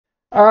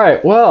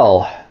Alright,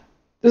 well,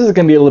 this is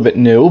going to be a little bit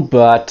new,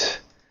 but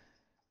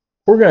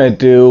we're going to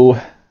do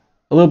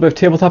a little bit of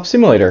Tabletop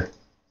Simulator.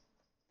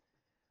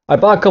 I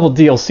bought a couple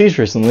DLCs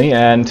recently,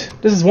 and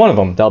this is one of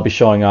them that I'll be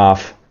showing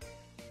off.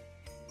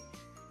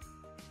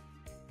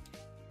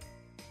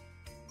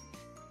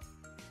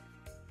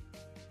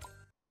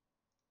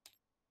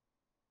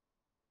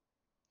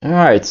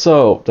 Alright,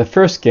 so the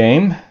first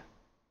game,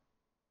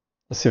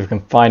 let's see if we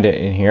can find it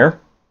in here.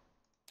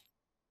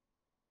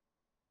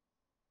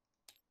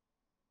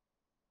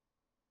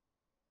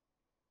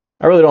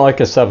 I really don't like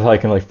this stuff how I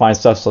can find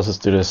stuff, so let's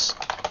just do this.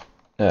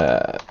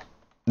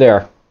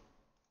 There.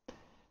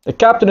 The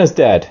captain is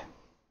dead.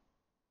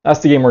 That's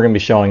the game we're going to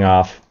be showing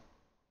off.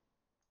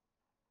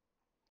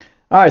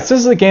 Alright, so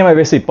this is the game I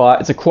basically bought.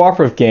 It's a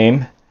cooperative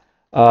game.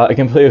 I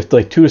can play with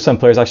 2 to 7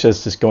 players. Actually,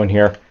 let's just go in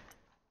here.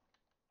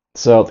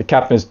 So the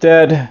captain is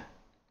dead.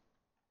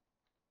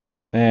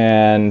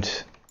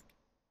 And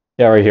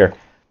yeah, right here.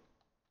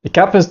 The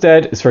captain is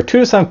dead. It's for 2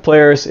 to 7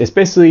 players. It's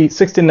basically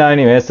 60 to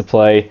 90 minutes to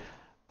play.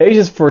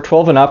 Ages for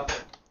 12 and up.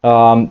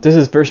 This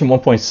is version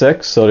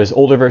 1.6, so there's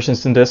older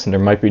versions than this, and there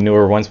might be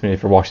newer ones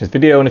if you're watching this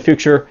video in the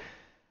future.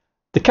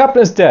 The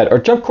captain is dead. Our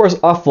jump core is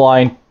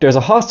offline. There's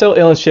a hostile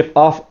alien ship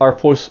off our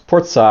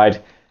port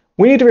side.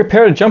 We need to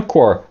repair the jump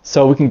core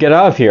so we can get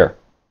out of here.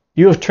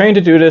 You have trained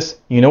to do this.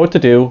 You know what to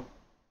do.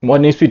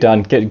 What needs to be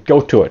done. Go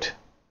to it.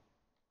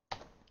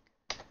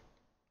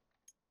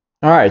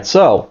 Alright,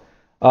 so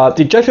the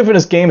objective in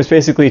this game is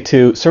basically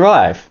to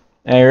survive.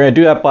 And you're going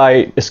to do that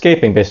by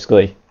escaping,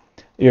 basically.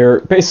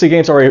 Your basic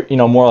game's already,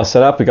 more or less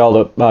set up. We got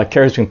all the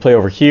characters we can play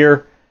over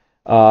here.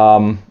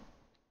 I'm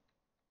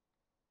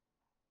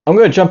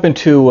going to jump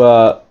into,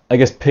 I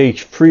guess,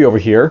 page 3 over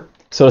here.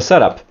 So the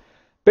setup.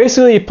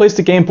 Basically, you place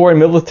the game board in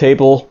the middle of the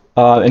table,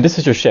 and this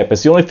is your ship.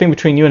 It's the only thing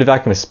between you and the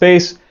vacuum of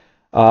space.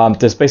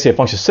 There's basically a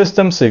bunch of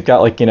systems. So you've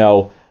got,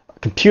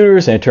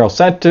 computers and internal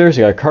sensors.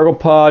 You got a cargo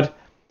pod.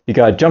 You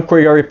got a jump core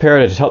you got to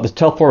repair. The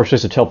teleport, which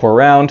is to teleport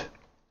around.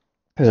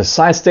 There's a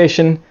science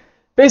station.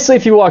 Basically,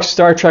 if you watch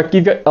Star Trek,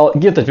 you get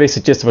the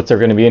basic gist of what they're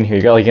going to be in here.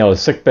 You got the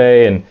sick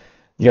bay, and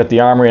you got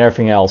the armory and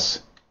everything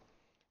else.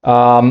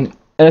 And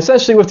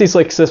essentially, with these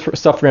stuff,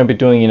 we're going to be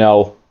doing a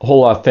whole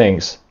lot of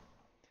things.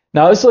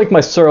 Now, this is my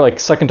sort of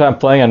second time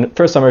playing, and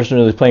first time I was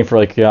really playing for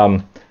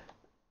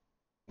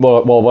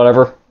well,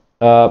 whatever.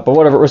 But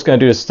whatever, we're just going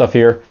to do this stuff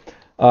here.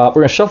 We're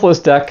going to shuffle this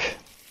deck.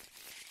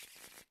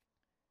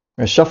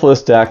 We're going to shuffle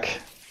this deck.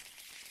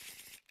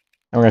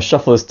 And we're going to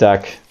shuffle this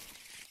deck.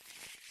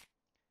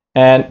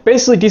 And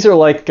basically, these are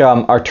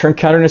our turn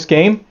counter in this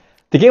game.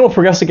 The game will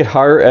progressively get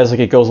harder as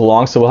it goes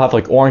along. So we'll have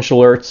orange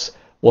alerts,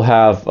 we'll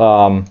have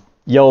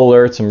yellow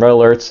alerts and red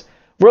alerts.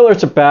 Red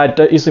alerts are bad.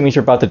 That usually means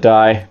you're about to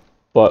die,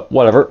 but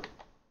whatever.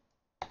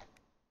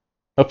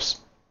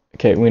 Oops.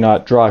 Okay, we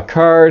not draw a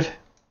card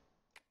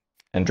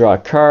and draw a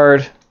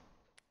card.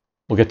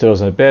 We'll get to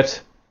those in a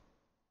bit.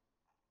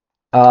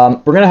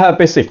 We're gonna have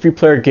basically a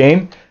 3-player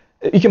game.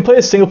 You can play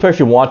a single player if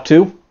you want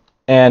to,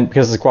 and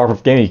because it's a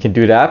cooperative game, you can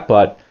do that.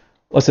 But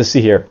let's just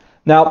see here.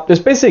 Now, there's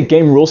basically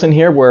game rules in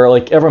here where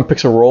everyone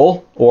picks a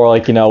role, or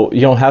you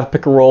don't have to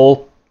pick a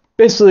role.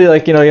 Basically, you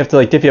have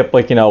to divvy up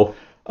a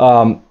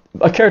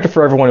character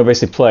for everyone who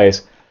basically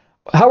plays.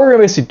 How we're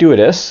gonna basically do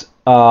this?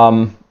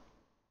 We're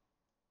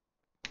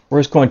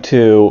just going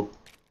to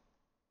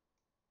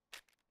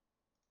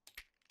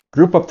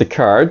group up the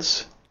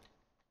cards.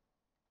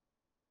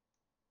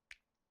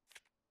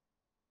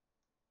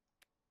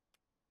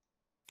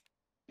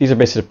 These are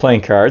basically the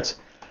playing cards.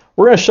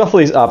 We're gonna shuffle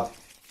these up.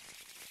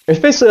 There's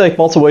basically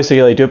multiple ways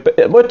to do it,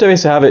 but what they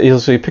basically have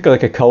is you pick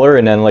a color,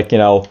 and then you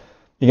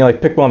can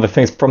pick one of the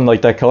things from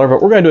that color.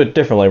 But we're gonna do it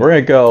differently.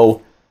 We're gonna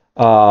go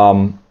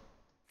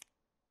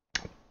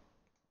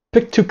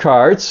pick 2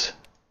 cards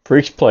for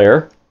each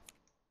player,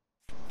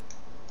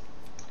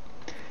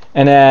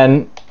 and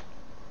then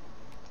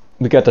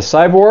we got the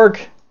cyborg,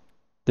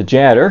 the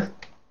janitor.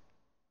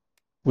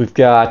 We've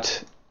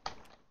got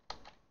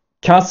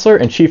counselor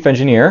and chief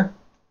engineer.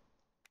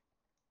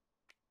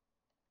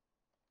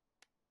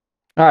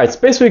 Alright, so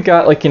basically we've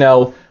got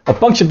a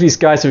bunch of these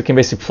guys that we can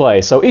basically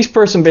play. So each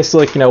person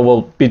basically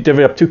will be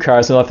divided up 2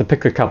 cards, and they'll have to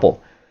pick a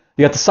couple.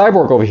 You got the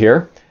cyborg over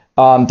here.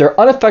 They're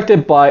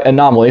unaffected by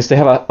anomalies. They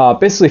have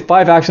basically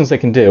 5 actions they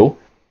can do.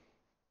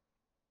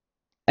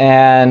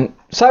 And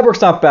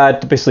cyborg's not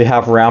bad to basically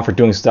have around for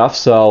doing stuff,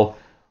 so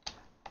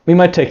we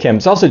might take him.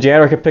 There's also a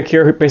janitor I can pick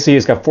here. Basically,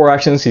 he's got 4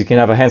 actions. He can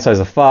have a hand size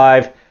of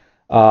 5.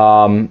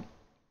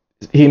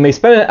 He may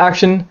spend an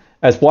action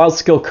as wild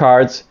skill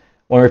cards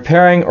when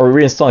repairing or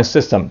reinstalling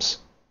systems.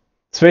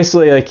 So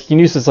basically, he can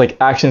use his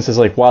actions as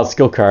wild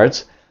skill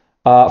cards.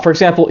 For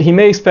example, he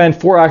may spend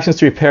 4 actions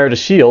to repair the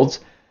shields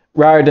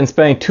rather than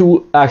spending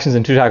 2 actions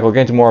and 2 tackle. We'll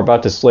get into more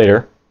about this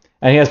later.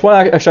 And he has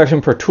 1 extra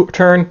action per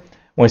turn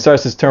when he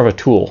starts his turn with a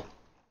tool.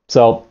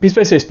 So he's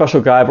basically a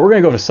special guy, but we're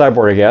going to go to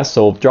cyborg, I guess.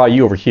 So we'll draw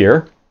you over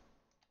here.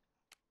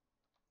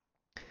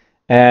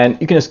 And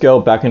you can just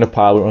go back into the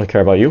pile. We don't really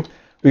care about you.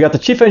 We got the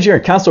chief engineer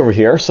and counselor over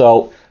here.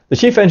 So the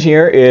chief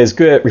engineer is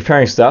good at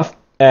repairing stuff.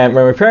 and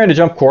when repairing the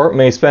jump core,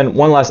 may spend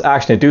one last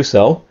action to do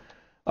so.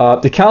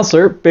 The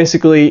counselor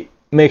basically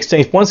may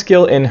exchange one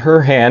skill in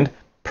her hand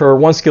per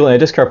one skill in a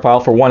discard pile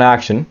for one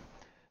action.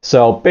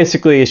 So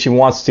basically, if she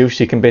wants to,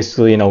 she can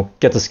basically,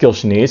 get the skill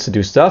she needs to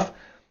do stuff.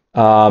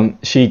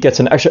 She gets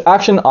an extra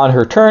action on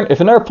her turn if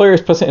another player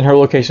is present in her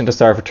location at the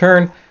start of her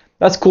turn.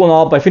 That's cool and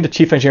all, but I think the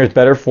Chief Engineer is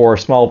better for a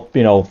small,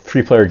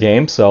 3-player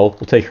game, so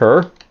we'll take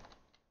her.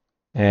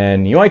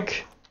 And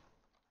yoink.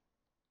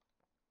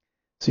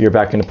 So you're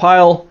back in the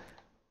pile.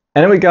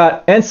 And then we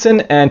got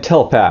Ensign and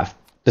Telepath.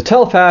 The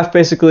Telepath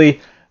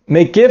basically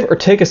may give or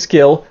take a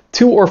skill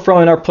to or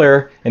from another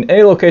player in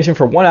any location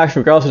for one action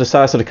regardless of the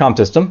status of the comp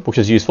system, which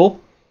is useful.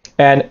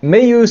 And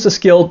may use the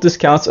skill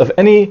discounts of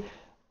any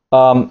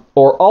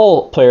or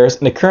all players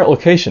in the current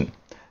location.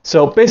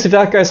 So basically,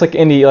 that guy's like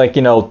in the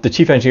the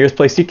Chief Engineer's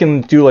place. He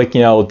can do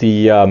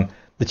the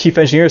Chief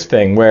Engineer's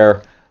thing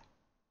where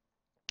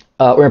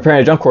when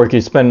repairing a jump core, he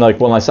can spend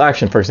one last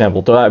action, for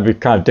example. Though that would be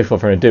kind of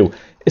difficult for him to do.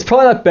 It's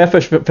probably not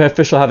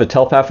beneficial to have a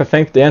Telepath. I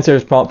think the answer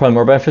is probably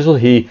more beneficial.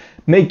 He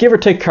may give or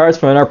take cards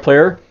from another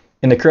player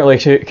in the current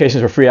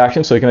locations for free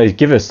action, so he can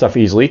give his stuff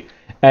easily.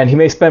 And he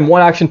may spend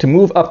one action to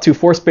move up to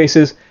 4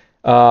 spaces,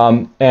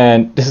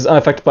 and this is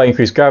unaffected by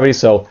increased gravity.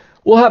 So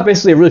we'll have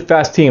basically a really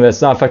fast team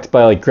that's not affected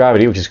by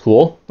gravity, which is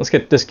cool. Let's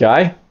get this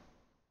guy.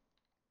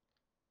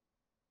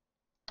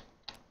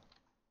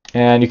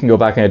 And you can go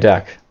back in the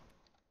deck.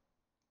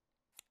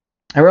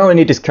 I really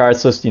need these cards,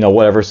 so let's,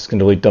 whatever, just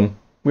gonna delete them.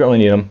 We don't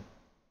really need them.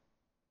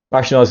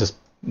 Actually, no, let's just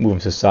move them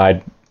to the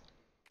side.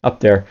 Up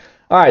there.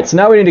 Alright, so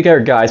now we need to get our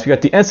guys. We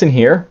got the Ensign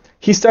here.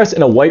 He starts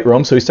in a white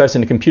room, so he starts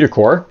in the computer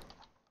core.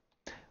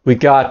 We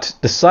got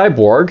the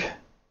Cyborg.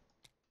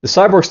 The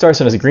Cyborg starts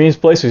in a green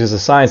place, which is a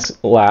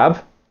science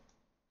lab.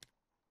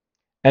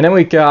 And then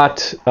we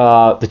got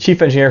the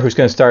Chief Engineer, who's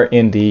going to start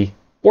in the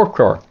warp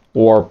core,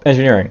 or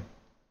engineering.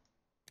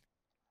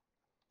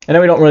 And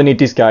then we don't really need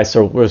these guys,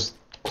 so we'll just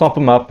clump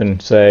them up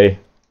and say,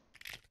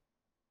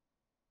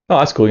 oh,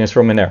 that's cool, you can just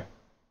throw them in there.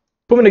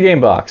 Put them in the game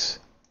box.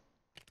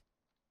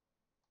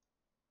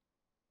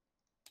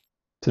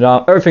 So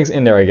now everything's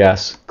in there, I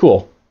guess.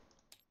 Cool.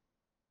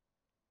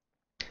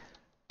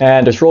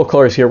 And there's roll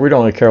colors here. We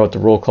don't really care about the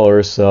roll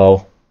colors,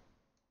 so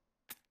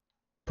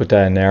put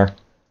that in there.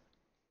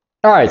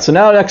 Alright, so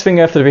now the next thing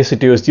I have to basically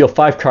do is deal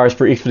 5 cards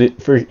for each of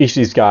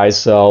these guys.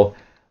 So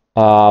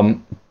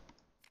 1,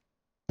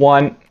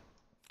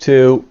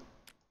 2,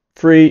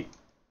 3,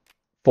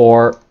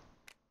 4,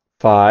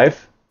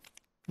 5.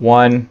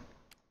 1,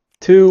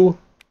 2,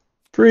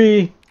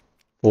 3,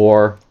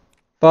 4,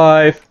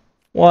 5.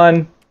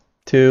 1,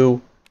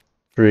 2,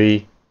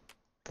 3,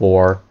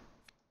 4,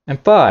 and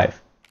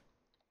 5.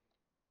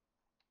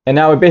 And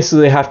now we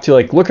basically have to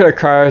look at our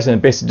cards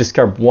and basically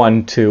discard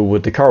 1, 2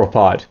 with the cargo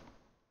pod.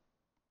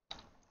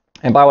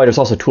 And by the way, there's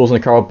also tools in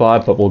the cargo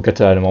pod, but we'll get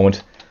to that in a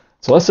moment.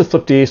 So let's just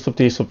flip these, flip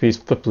these, flip these,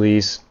 flip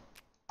these.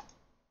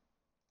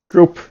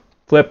 Group,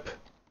 flip.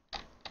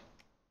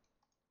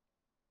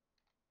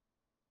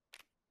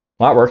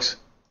 Well, that works.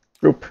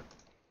 Group.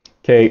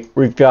 Okay,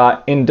 we've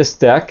got in this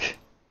deck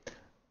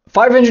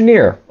 5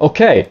 Engineer.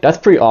 Okay, that's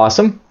pretty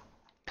awesome.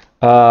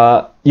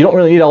 You don't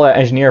really need all that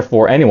Engineer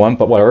for anyone,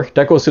 but whatever.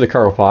 That goes to the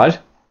cargo pod.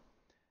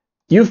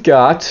 You've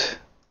got...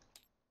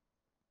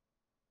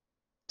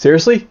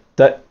 Seriously?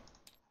 That...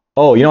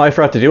 Oh, you know what I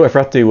forgot to do? I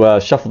forgot to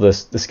shuffle the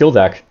skill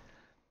deck.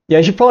 Yeah,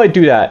 I should probably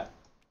do that.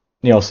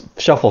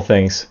 Shuffle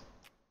things.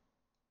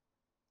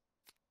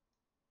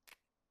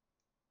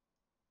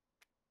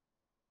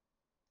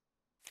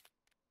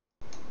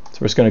 So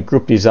we're just going to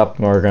group these up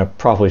and we're going to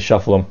properly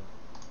shuffle them.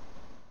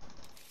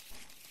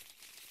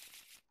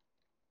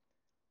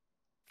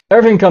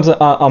 Everything comes,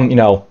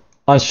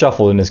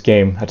 unshuffled in this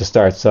game at the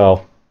start,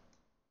 so...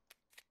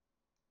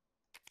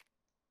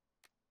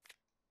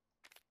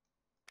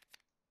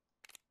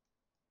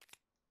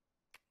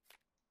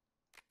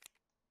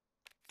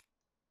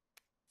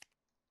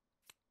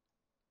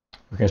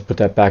 We're going to put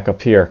that back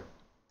up here.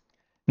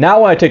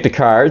 Now when I take the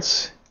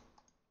cards,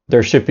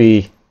 there should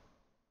be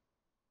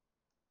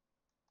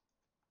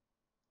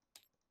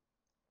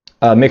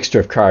a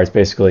mixture of cards,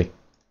 basically.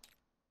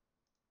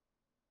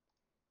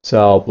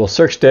 So we'll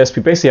search this.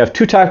 We basically have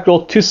 2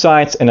 tactical, 2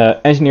 science, and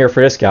an engineer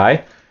for this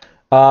guy.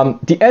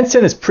 The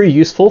ensign is pretty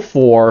useful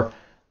for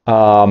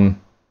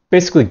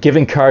basically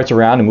giving cards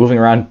around and moving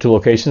around to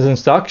locations and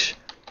such.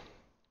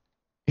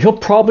 He'll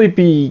probably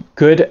be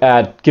good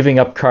at giving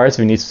up cards if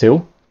he needs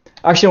to.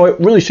 Actually, what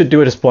we really should do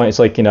at this point is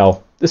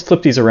just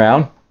flip these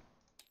around.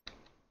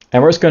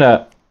 And we're just going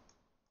to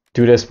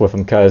do this with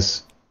him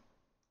because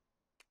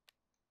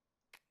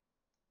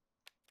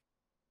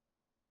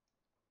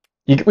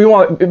we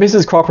want, this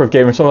is a cooperative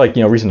game, there's sort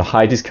of reason to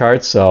hide these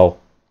cards, so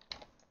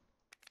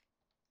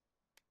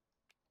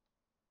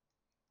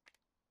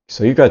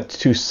you've got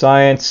 2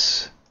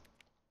 science.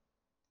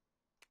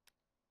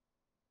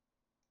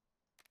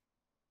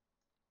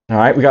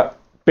 Alright, we got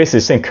basically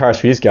the same cards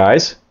for these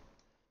guys.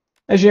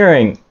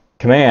 Engineering,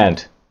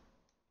 command,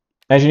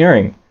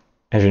 engineering,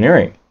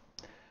 engineering.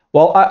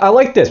 Well, I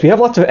like this. We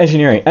have lots of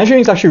engineering.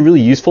 Engineering is actually really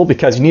useful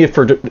because you need it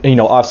for,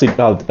 obviously,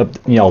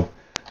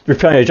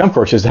 repairing the jump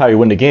courses is how you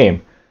win the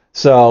game.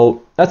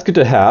 So that's good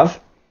to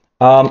have.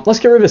 Let's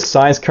get rid of this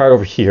science card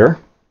over here.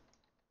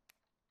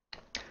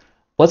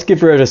 Let's get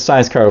rid of this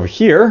science card over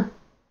here.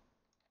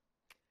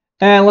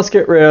 And let's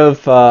get rid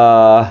of,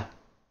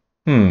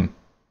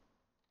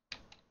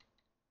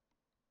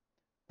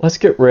 let's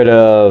get rid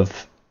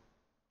of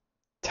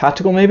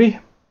tactical, maybe?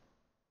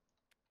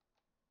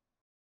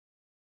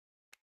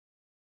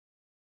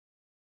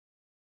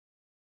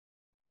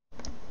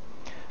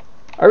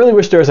 I really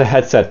wish there was a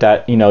headset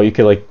that, you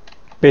could, like,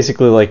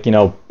 basically, like,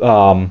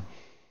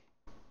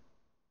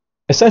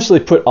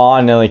 essentially put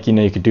on and, like,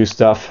 you could do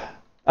stuff.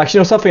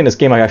 Actually, something in this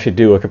game I can actually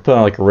do. I could put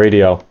on, like, a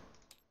radio.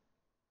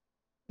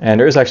 And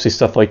there is actually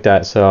stuff like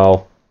that,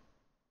 so...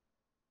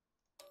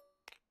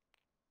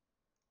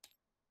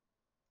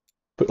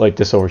 Put, like,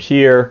 this over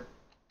here.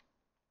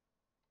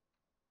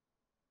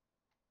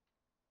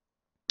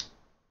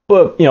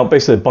 But,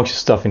 basically a bunch of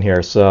stuff in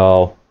here,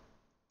 so...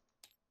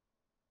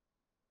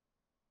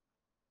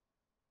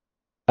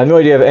 I have no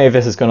idea if any of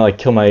this is going to, like,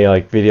 kill my,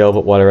 like, video,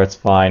 but whatever, it's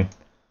fine.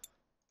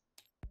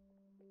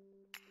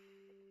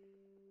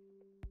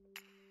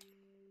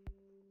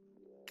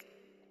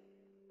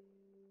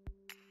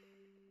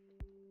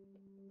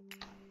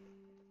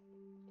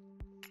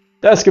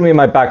 That's going to be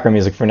my background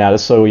music for now,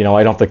 just so, I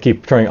don't have to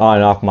keep turning on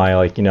and off my,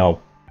 like,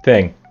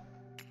 thing.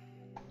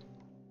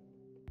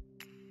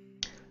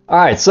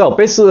 Alright, so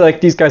basically, like,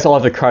 these guys all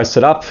have their cars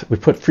set up. We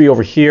put free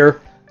over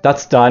here.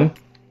 That's done.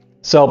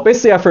 So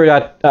basically after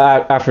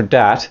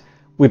that,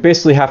 we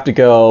basically have to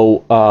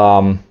go,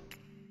 I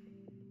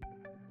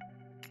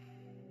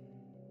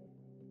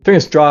think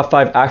it's draw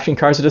 5 action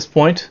cards at this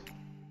point.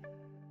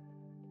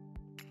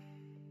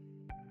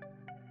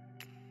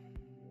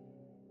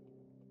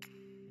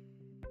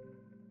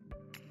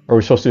 Or are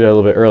we supposed to do that a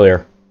little bit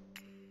earlier?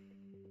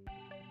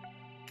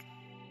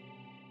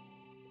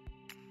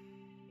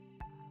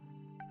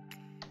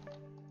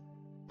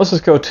 Let's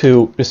just go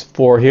to this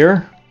 4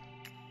 here.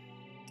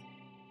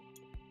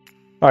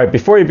 Alright,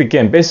 before you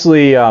begin,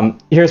 basically,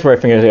 here's where I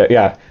think it is,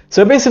 yeah.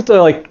 So basically,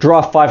 like,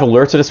 draw 5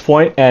 alerts at this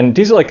point, and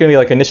these are, like, going to be,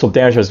 like, initial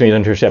damage that's going to be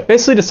done to your ship.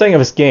 Basically, the setting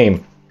of this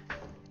game.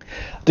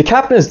 The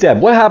captain is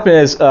dead. What happened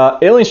is,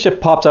 alien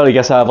ship pops out, I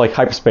guess, out of, like,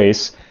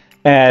 hyperspace,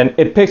 and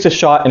it picks a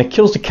shot, and it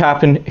kills the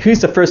captain.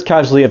 He's the first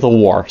casualty of the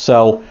war.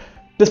 So,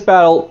 this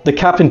battle, the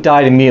captain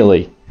died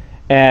immediately,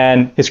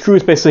 and his crew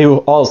is basically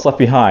all that's left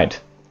behind.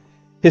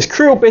 His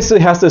crew basically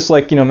has to,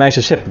 like, manage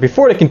the ship, but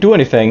before they can do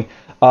anything,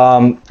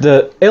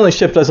 the alien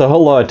ship does a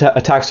whole lot of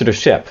attacks to the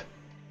ship.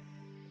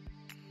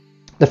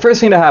 The first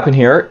thing that happened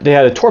here, they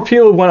had a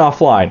torpedo that went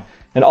offline,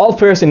 and all the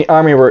players in the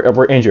army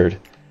were injured.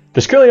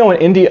 There's currently no one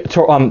in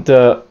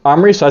the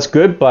armory, so that's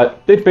good,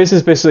 but it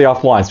basically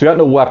offline, so we got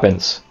no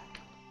weapons.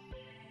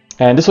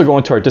 And this will go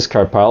into our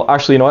discard pile.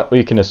 Actually, you know what?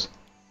 We can just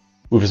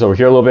move this over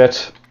here a little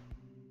bit.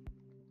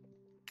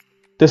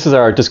 This is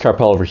our discard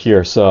pile over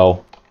here,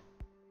 so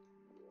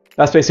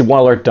that's basically one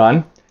alert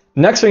done.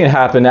 Next thing that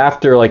happened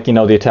after, like,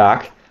 the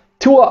attack,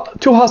 two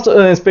hostile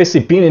aliens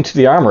basically beamed into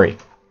the armory.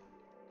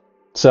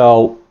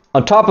 So,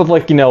 on top of,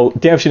 like,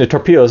 damaging the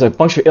torpedoes, a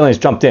bunch of aliens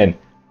jumped in.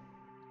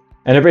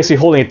 And they're basically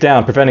holding it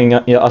down, preventing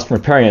us from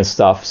repairing and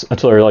stuff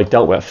until they're, like,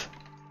 dealt with.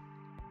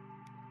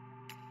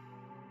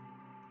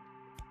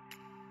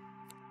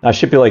 I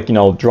should be, like,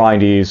 drawing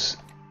these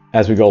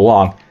as we go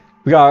along.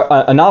 We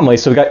got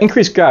anomalies, so we got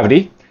increased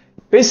gravity.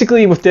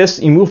 Basically, with this,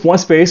 you move 1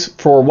 space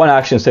for 1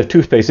 action instead of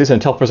 2 spaces, and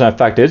teleports are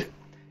affected.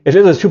 If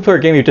it is a 2-player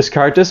game, you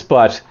discard this,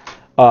 but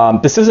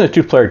this isn't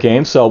a 2-player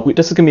game, so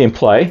this is going to be in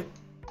play.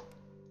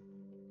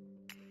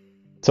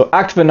 So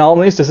active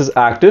anomalies, this is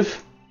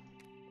active.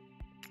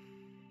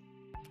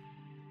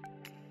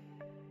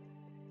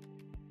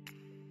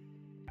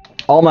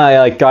 All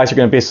my guys are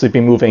going to basically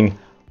be moving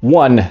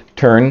 1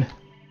 turn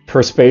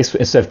per space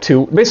instead of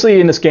 2.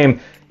 Basically, in this game,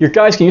 your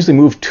guys can usually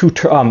move 2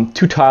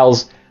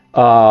 tiles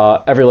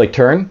every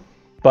turn.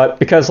 But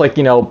because,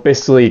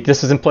 basically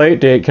this is in play,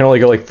 they can only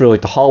go, through,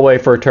 the hallway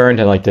for a turn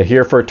and, to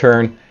here for a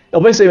turn. It'll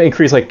basically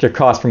increase, your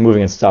cost for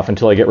moving and stuff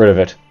until I get rid of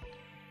it.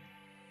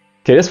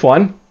 Okay, this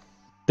one.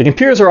 The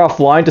computers are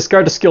offline.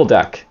 Discard the skill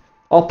deck.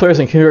 All players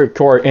in computer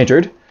core are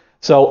injured.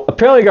 So,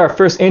 apparently we got our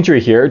first injury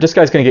here. This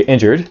guy's going to get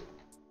injured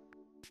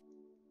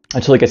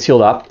until he gets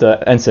healed up,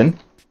 the ensign.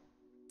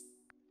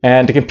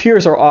 And the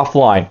computers are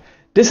offline.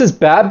 This is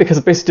bad because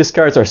it basically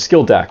discards our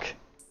skill deck.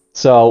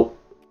 So...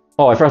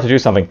 Oh, I forgot to do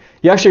something.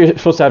 You actually are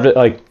supposed to have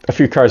a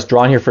few cards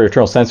drawn here for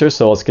eternal sensors,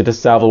 so let's get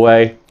this out of the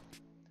way.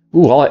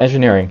 Ooh, all that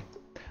engineering.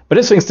 But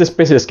this thing's just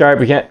basically discarded.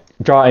 We can't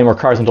draw any more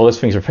cards until this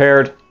thing's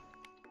repaired.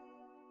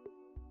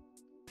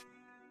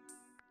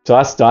 So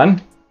that's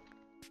done.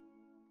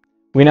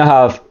 We now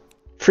have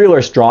 3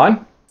 alerts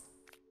drawn.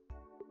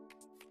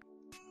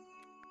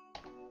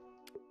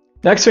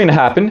 Next thing to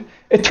happen,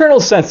 eternal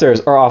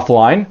sensors are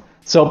offline.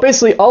 So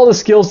basically all the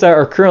skills that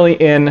are currently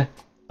in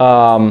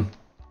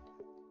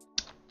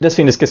this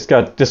thing just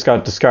got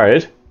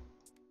discarded.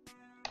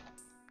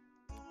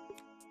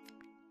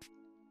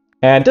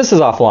 And this is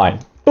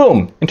offline.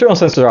 Boom! Internal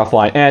sensors are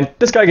offline. And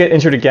this guy get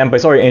injured again, but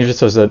he's already injured,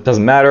 so it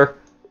doesn't matter.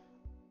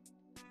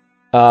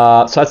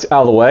 So that's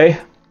out of the way.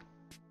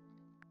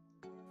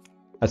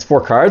 That's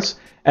 4 cards.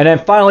 And then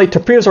finally,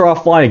 torpedoes are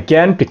offline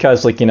again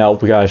because, like, you know,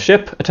 we got a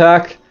ship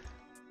attack.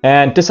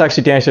 And this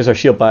actually damages our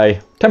shield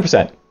by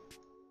 10%.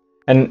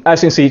 And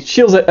as you can see,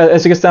 shields,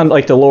 as it gets down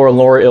like the lower and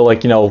lower, it'll,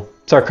 like, you know,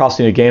 start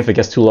costing you a game if it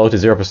gets too low to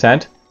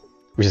 0%,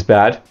 which is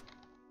bad.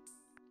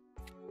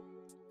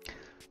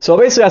 So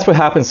basically that's what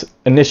happens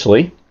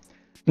initially.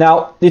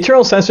 Now, the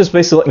internal sensors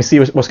basically let me see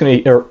what's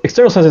going to, or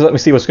external sensors let me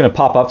see what's going to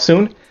pop up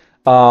soon.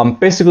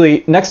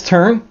 Basically, next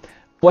turn,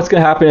 what's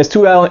going to happen is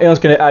 2 aliens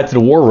going to add to the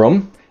war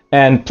room,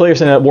 and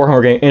players in that war room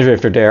are getting injured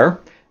if they're there.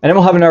 And then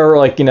we'll have another,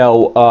 like, you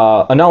know,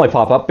 anomaly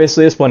pop up.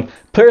 Basically, this one,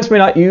 players may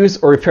not use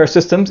or repair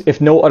systems if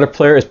no other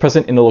player is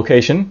present in the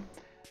location.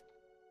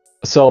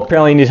 So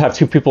apparently, you need to have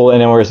 2 people in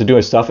areas to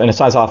doing stuff, and it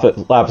signs off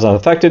that lab is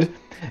unaffected.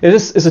 It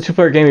is a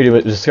 2-player game,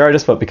 you discard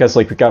this, but because,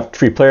 like, we got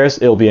 3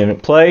 players, it'll be in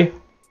play.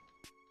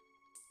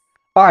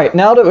 All right,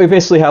 now that we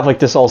basically have, like,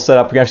 this all set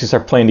up, we can actually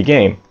start playing the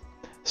game.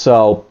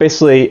 So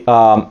basically,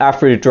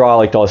 after you draw,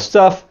 like, all this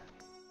stuff,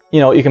 you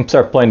know, you can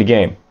start playing the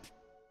game.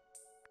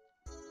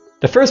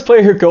 The first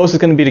player who goes is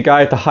going to be the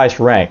guy at the highest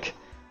rank.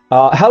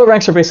 How the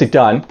ranks are basically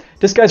done.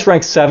 This guy's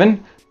rank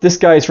 7, this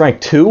guy's rank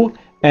 2,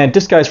 and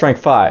this guy's rank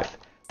 5.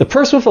 The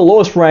person with the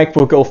lowest rank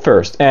will go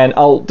first, and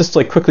I'll just,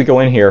 like, quickly go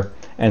in here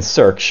and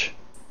search.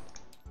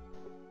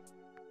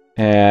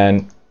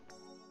 And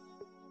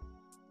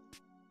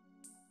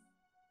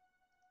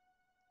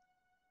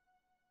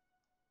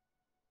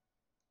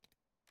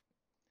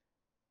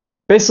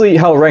basically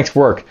how ranks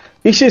work.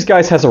 Each of these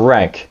guys has a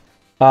rank.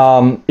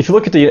 If you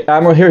look at the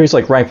Admiral here, he's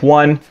like rank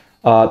 1.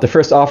 The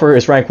first officer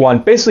is rank 1.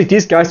 Basically,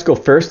 these guys go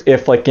first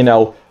if, like, you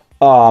know,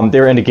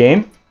 they're in the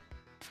game.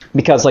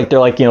 Because, like, they're,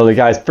 like, you know, the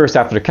guys first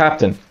after the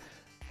captain.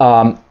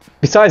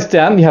 Besides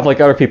them, you have,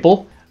 like, other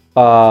people.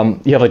 You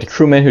have, like, the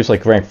crewman who's,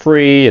 like, rank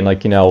 3, and,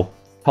 like, you know,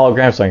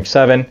 holograms rank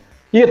 7.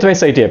 You get the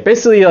basic idea.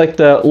 Basically, like,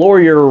 the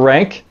lower your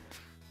rank,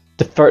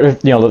 the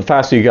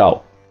faster you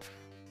go.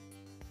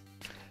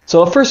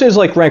 So the first is,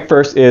 like, rank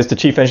first is the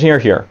chief engineer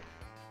here.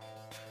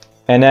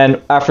 And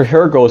then after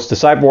her goes the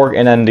cyborg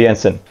and then the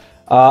ensign.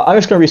 I'm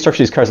just going to restructure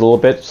these cards a little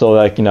bit so,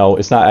 like, you know,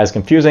 it's not as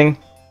confusing.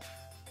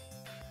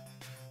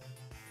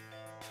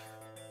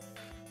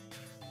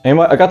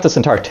 Anyway, I got this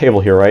entire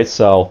table here, right?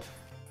 So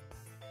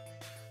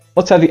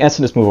let's have the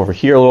ensign just move over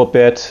here a little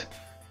bit.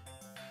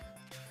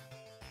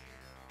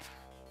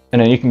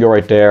 And then you can go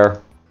right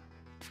there.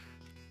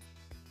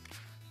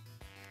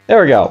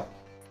 There we go.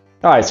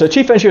 Alright, so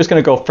Chief Engineer is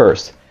going to go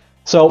first.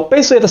 So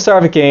basically at the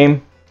start of the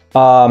game,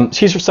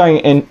 she's starting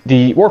in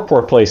the warp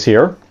core place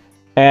here.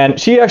 And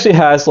she actually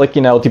has, like,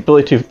 you know, the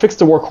ability to fix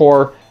the warp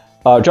core,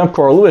 jump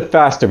core a little bit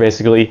faster,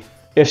 basically,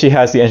 if she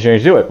has the engineering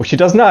to do it, which she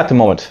does not at the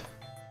moment.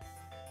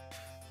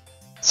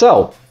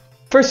 So,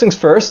 first things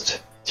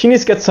first, she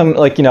needs to get some,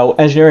 like, you know,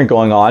 engineering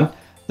going on.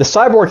 The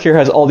cyborg here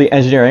has all the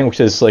engineering,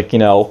 which is, like, you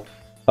know,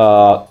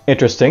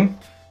 interesting.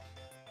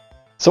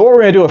 So what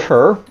we're going to do with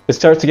her is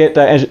start to get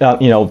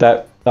that, you know,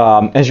 that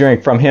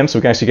engineering from him, so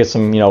we can actually get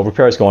some, you know,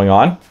 repairs going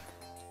on.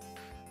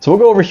 So we'll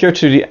go over here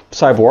to the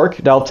cyborg.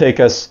 That'll take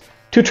us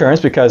 2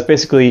 turns because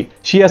basically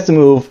she has to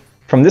move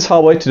from this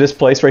hallway to this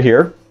place right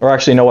here. Or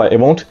actually, you know what? It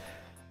won't.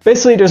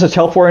 Basically, there's a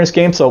teleport in this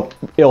game, so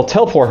it'll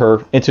teleport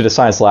her into the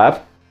science lab.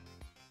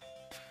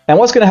 And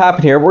what's going to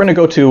happen here? We're going to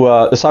go to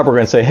the cyborg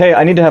and say, "Hey,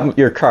 I need to have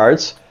your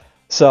cards."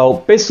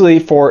 So basically,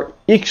 for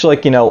each,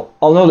 like, you know,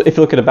 I'll know if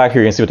you look at the back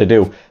here, you can see what they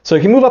do. So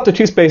you can move up to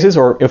 2 spaces,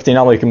 or if the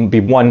anomaly can be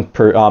 1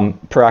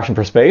 per action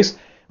per space,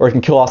 or you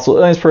can kill hostile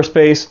aliens per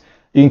space.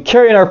 You can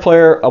carry another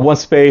player 1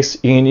 space.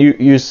 You can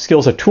use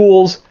skills or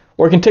tools,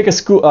 or you can take a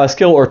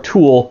skill or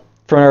tool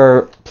from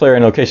another player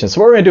in a location. So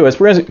what we're going to do is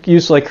we're going to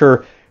use, like,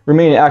 her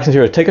remaining actions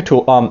here to take a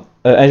tool,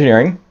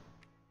 engineering.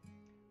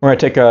 We're going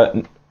to take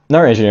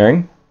another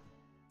engineering.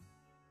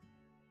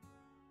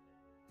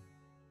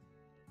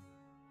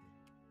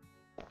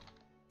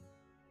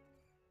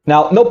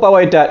 Now, note by the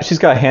way that she's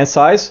got a hand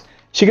size.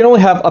 She can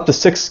only have up to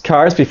 6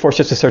 cards before she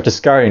has to start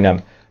discarding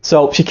them.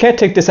 So she can't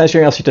take this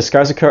engineering unless she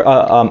discards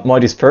one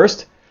of these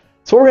first.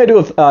 So what we're going to do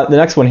with the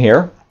next one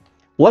here,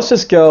 let's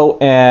just go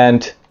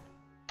and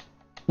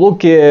we'll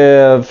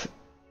give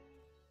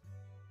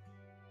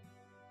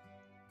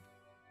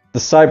the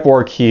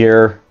cyborg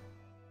here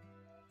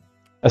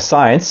a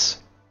science,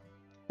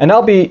 and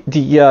that'll be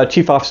the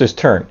chief officer's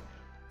turn.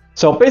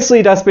 So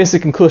basically, that's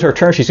basically concludes her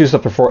turn. She's used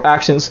up her 4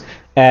 actions,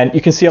 and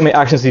you can see how many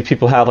actions these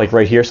people have, like,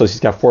 right here. So she's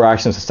got 4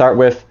 actions to start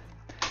with.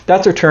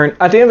 That's her turn.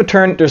 At the end of the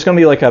turn, there's going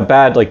to be, like, a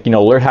bad, like, you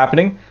know, alert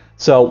happening.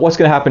 So what's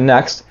going to happen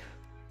next?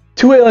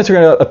 2 aliens are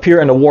going to appear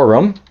in the war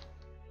room.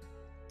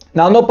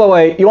 Now, note by the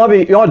way, you want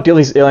to deal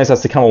with these aliens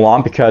as they come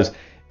along, because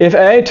if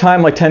at any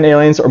time, like, 10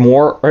 aliens or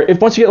more, or if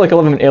once you get, like,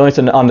 11 aliens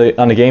on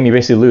the game, you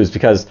basically lose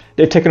because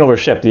they've taken over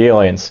the ship, the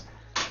aliens.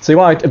 So you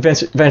want to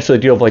eventually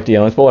deal with, like, the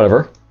aliens, but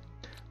whatever.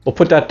 We'll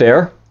put that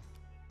there,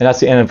 and that's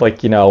the end of,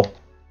 like, you know,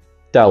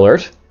 that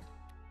alert.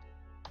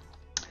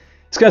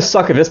 It's gonna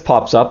suck if this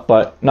pops up,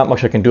 but not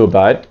much I can do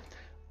about it.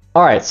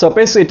 Alright, so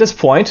basically at this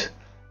point,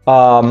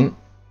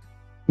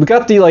 we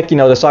got the, like, you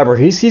know, the cyborg.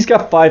 He's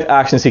got 5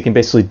 actions he can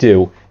basically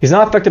do. He's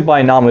not affected by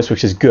anomalies,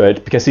 which is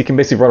good, because he can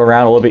basically run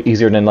around a little bit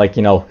easier than, like,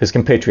 you know, his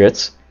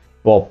compatriots.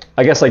 Well,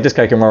 I guess, like, this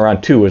guy can run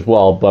around too as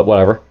well, but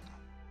whatever.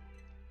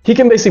 He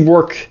can basically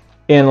work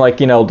in, like,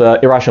 you know, the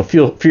irrational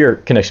fear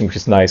condition, which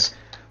is nice.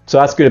 So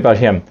that's good about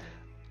him.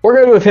 What we're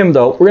going to do with him,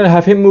 though, we're going to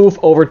have him move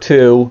over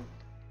to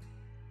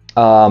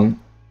the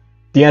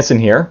ensign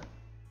here.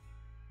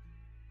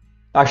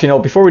 Actually, no,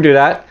 before we do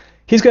that,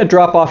 he's going to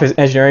drop off his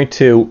engineering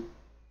to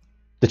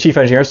the chief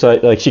engineer, so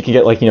like she can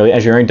get, like, you know, the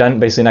engineering done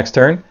basically next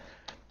turn.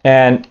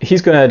 And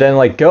he's going to then,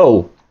 like,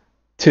 go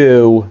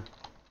to,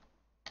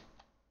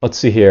 let's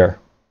see here.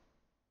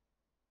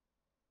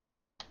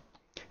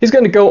 He's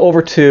going to go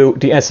over to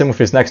the ensign with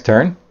his next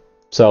turn.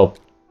 So,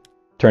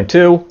 turn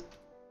 2.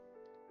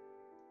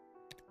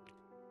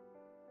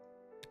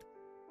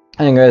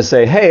 And I'm going to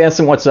say, hey,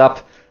 ensign, what's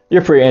up?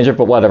 You're pretty injured,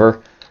 but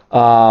whatever.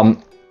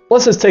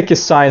 Let's just take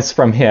his science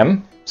from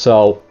him.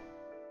 So,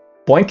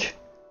 boink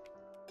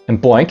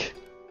and boink.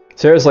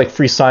 So there's, like,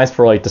 free science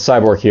for, like, the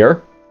cyborg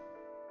here.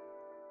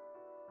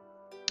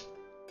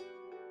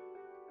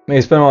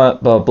 Maybe spend on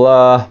blah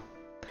blah.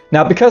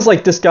 Now, because,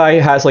 like, this guy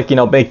has, like, you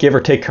know, make give or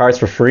take cards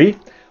for free,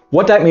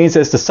 what that means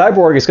is the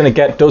cyborg is going to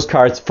get those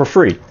cards for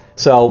free.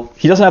 So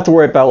he doesn't have to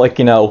worry about, like,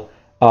 you know,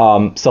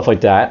 stuff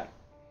like that.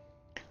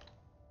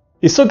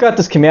 He's still got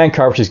this command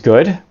card, which is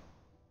good.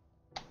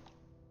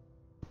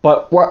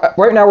 But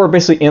right now we're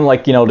basically in,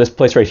 like, you know, this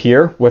place right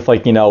here with,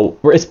 like, you know,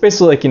 where it's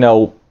basically, like, you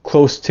know,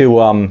 close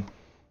to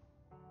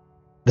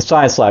the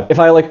science lab. If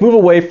I, like, move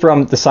away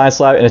from the science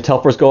lab and the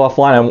teleports go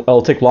offline,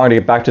 it'll take longer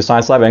to get back to the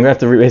science lab. And I'm going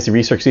to have to basically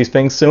research these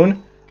things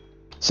soon.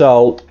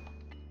 So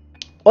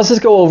let's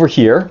just go over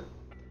here.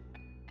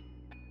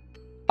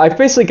 I've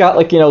basically got,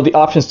 like, you know, the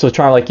options to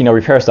try and, like, you know,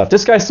 repair stuff.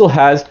 This guy still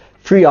has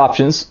free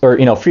options, or,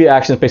 you know, free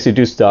actions basically to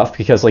do stuff,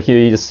 because, like,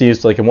 he just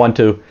used, like, one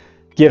to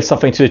give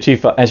something to the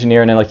chief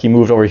engineer, and then, like, he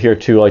moved over here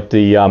to, like,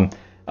 the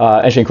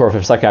engineering core for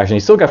the second action.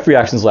 He's still got free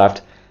actions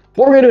left.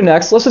 What we're going to do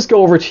next, let's just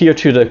go over here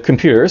to the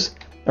computers,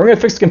 and we're going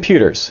to fix the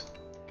computers.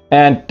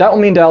 And that will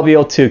mean that I'll be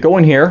able to go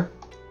in here,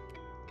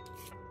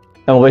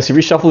 and we'll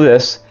basically reshuffle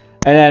this,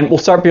 and then we'll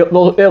start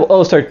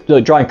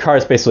drawing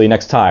cards basically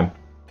next time.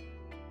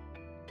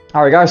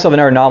 Alright, we got ourselves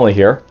another anomaly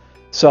here.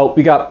 So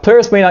we got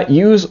players may not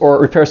use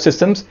or repair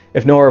systems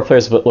if no other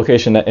players have a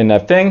location in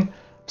that thing.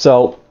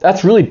 So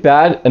that's really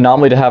bad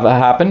anomaly to have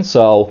happen.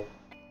 So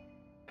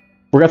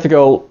we're going to have to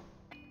go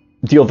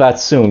deal with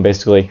that soon,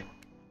 basically.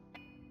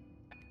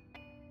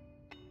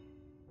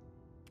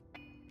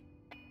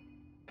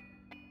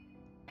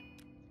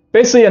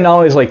 Basically,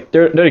 anomalies, like,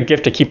 they're a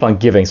gift to keep on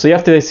giving. So you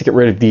have to basically get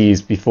rid of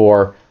these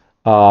before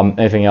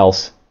anything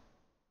else.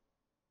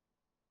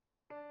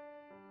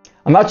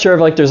 I'm not sure if,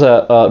 like, there's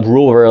a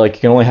rule where, like,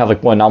 you can only have,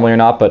 like, one anomaly or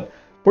not, but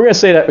we're going to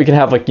say that we can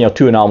have, like, you know,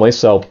 2 anomalies.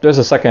 So there's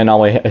a second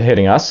anomaly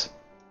hitting us.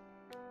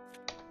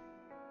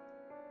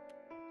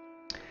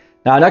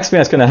 Now, next thing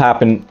that's going to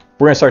happen,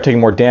 we're going to start taking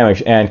more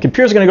damage, and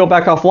computers are going to go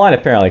back offline,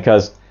 apparently,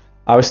 because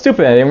I was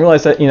stupid. I didn't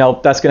realize that, you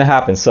know, that's going to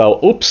happen. So,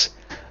 oops.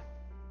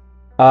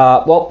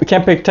 Well, we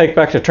can't take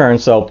back the turn,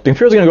 so the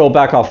computers are going to go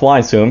back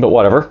offline soon, but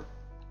whatever.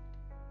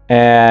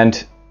 And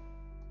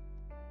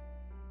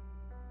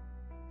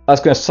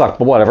that's going to suck,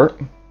 but whatever.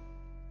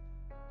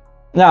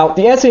 Now,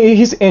 the ensign,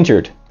 he's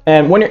injured.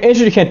 And when you're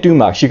injured, you can't do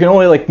much. You can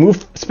only, like,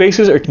 move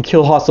spaces or you can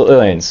kill hostile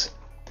aliens.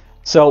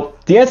 So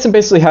the ensign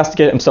basically has to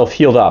get himself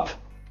healed up.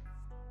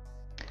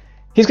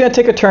 He's going to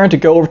take a turn to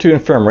go over to the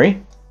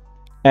infirmary.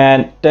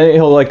 And then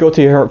he'll, like, go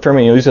to the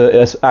infirmary and use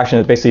an action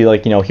to basically,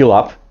 like, you know, heal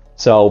up.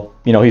 So,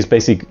 you know, he's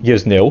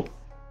new.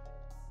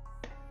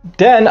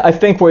 Then, I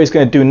think what he's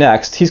going to do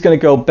next, he's going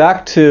to go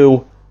back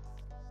to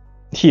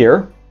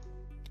here.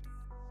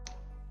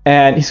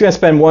 And he's going to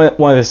spend one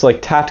of his,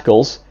 like,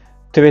 tacticals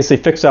to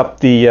basically fix up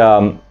the,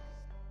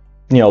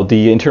 you know,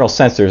 the internal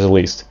sensors, at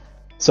least.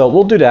 So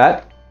we'll do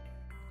that.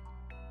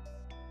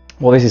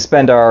 We'll basically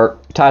spend our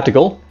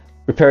tactical,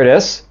 repair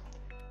this.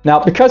 Now,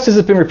 because this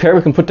has been repaired,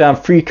 we can put down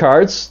free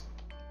cards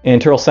in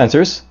internal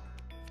sensors.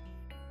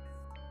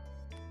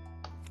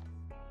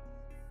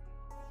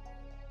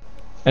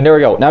 And there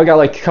we go. Now we got,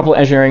 like, a couple of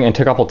engineering and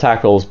a couple of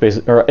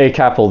tacticals, or a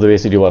capital to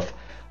basically deal with.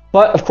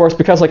 But, of course,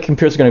 because, like,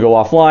 computers are going to go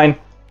offline,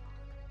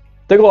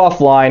 they go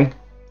offline,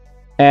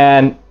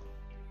 and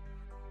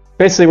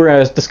basically we're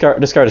going to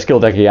discard a skill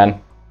deck again.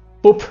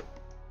 Boop.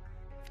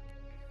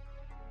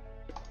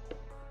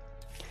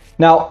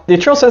 Now, the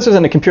internal sensors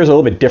and the computers are a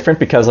little bit different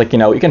because, like, you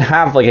know, you can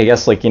have, like, I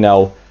guess, like, you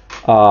know,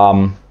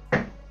 I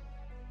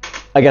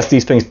guess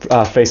these things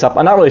face up.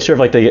 I'm not really sure if,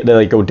 like, they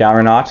like, go down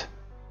or not.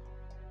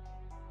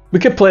 We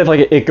could play if,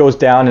 like, it goes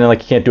down and,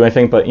 like, you can't do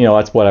anything, but, you know,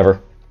 that's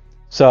whatever.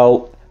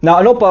 So, now,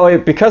 I know, by the way,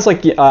 because,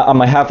 like, I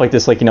might have, like,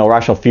 this, like, you know,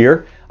 rational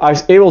fear, I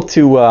was able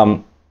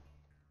to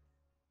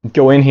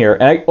go in here,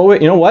 and oh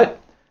wait, you know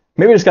what?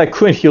 Maybe this guy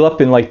couldn't heal up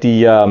in, like,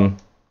 the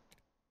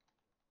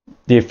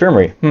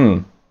infirmary.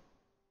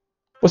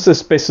 What's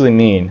this basically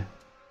mean?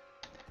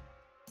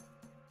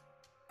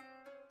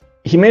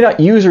 he may not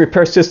use or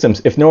repair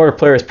systems if no other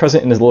player is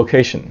present in his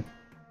location.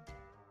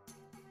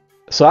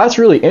 So that's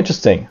really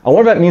interesting. I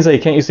wonder if that means that he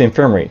can't use the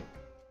infirmary.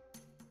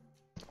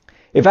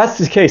 If that's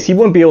the case, he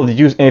wouldn't be able to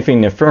use anything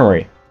in the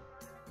infirmary.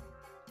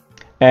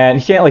 And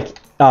he can't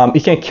he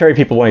can't carry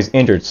people when he's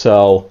injured,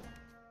 so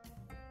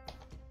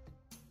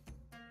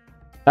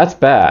that's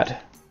bad.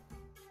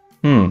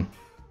 You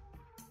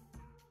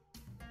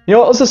know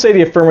what, let's just say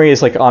the infirmary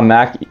is like on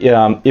Mac.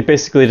 It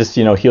basically just,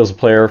 you know, heals the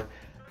player.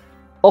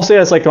 I'll say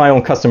that's like my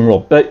own custom rule,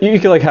 but you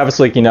could like have it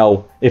like, you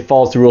know, it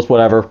follows the rules,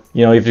 whatever.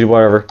 You know, you have to do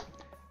whatever.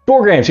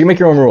 Board games, you can make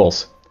your own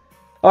rules.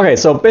 Okay,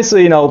 so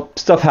basically, you know,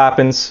 stuff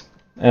happens,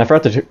 and I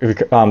forgot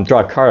to draw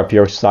a card up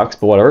here, which sucks,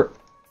 but whatever.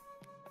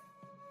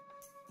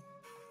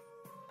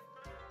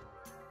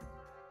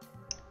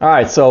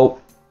 Alright,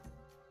 so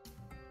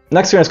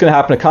next thing that's going to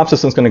happen, the comp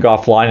system's going to go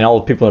offline, and all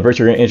the people in the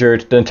bridge are going to get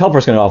injured. Then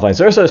teleport's going to go offline.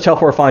 So there's a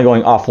teleport finally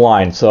going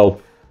offline. So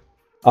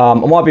I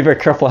want to be very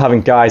careful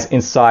having guys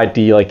inside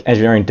the like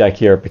engineering deck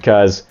here,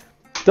 because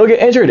they'll get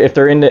injured if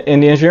they're in the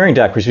engineering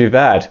deck, which would be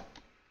bad.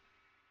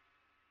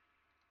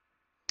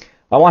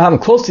 I want to have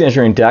them close to the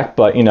engineering deck,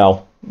 but you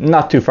know,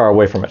 not too far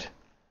away from it.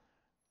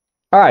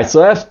 Alright, so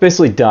that's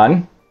basically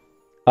done.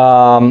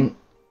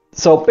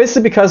 So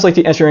basically, because like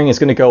the engineering is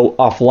going to go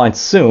offline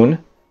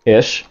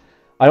soon-ish,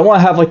 I don't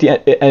want to have like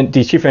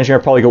the chief engineer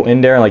probably go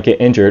in there and like get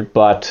injured,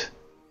 but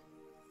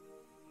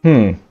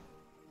I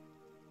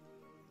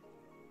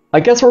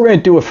guess what we're going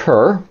to do with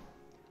her,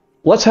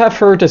 let's have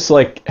her just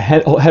like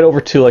head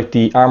over to like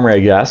the armory, I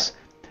guess,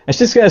 and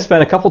she's going to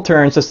spend a couple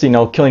turns just, you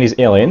know, killing these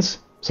aliens.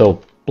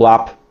 So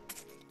blop.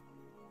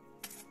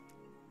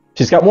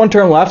 She's got one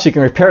turn left. She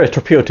can repair a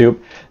torpedo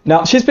tube.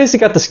 Now she's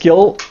basically got the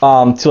skill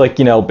to like,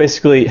 you know,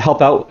 basically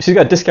help out. She's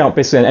got a discount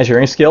basically on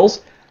engineering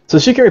skills, so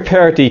she can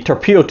repair the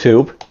torpedo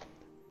tube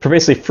for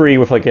basically free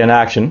with like an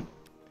action,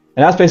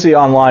 and that's basically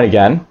online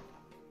again.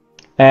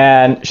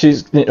 And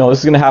she's, you know, this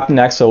is going to happen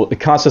next. So the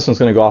comp system's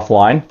going to go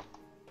offline.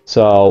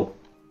 So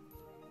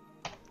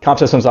comp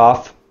system's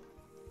off.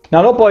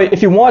 Now, no boy,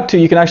 if you want to,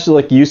 you can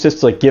actually like use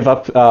this to like give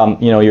up,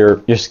 you know,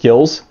 your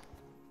skills.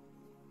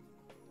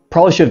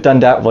 Probably should have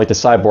done that with like the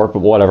cyborg, but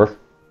whatever.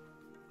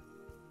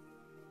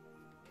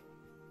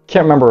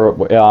 Can't remember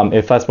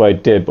if that's what I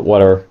did, but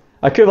whatever.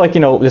 I could have like, you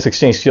know, just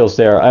exchange skills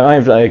there. I might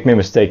have like made a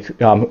mistake.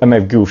 I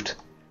might have goofed.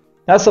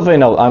 That's something I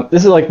know.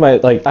 This is like my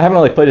I haven't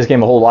really played this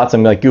game a whole lot, so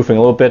I'm like goofing a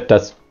little bit.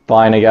 That's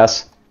fine, I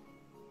guess.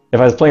 If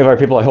I was playing with other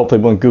people, I hope they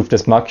wouldn't goof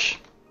this much.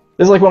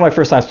 This is like one of my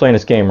first times playing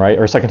this game, right?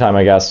 Or second time,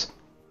 I guess.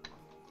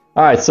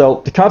 Alright,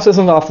 so the comp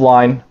system's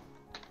offline.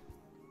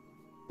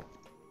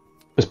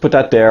 Just put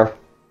that there.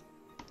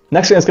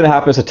 Next thing that's going to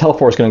happen is the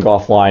teleport's going to go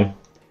offline.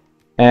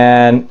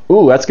 And,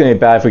 ooh, that's going to be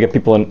bad if we get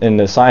people in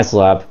the science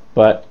lab.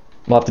 But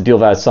we'll have to deal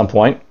with that at some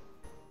point.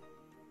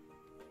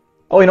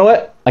 Oh, you know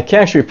what? I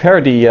can't actually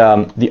repair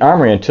the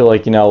armory until,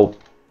 like, you know,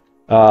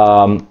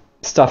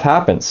 stuff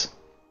happens.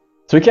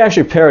 So we can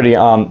actually repair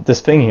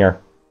this thing here.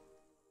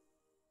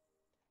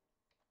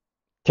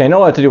 Okay, I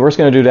know what to do. We're just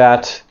going to do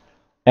that.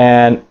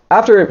 And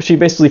after she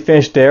basically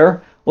finished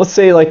there, let's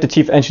say, like, the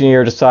chief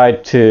engineer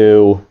decide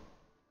to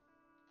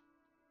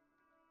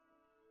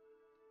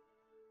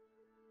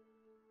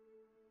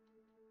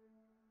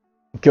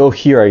go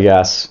here, I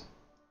guess,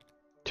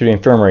 to the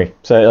infirmary.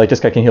 So, like, this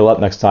guy can heal up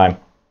next time.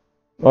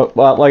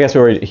 Well, I guess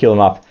we already healed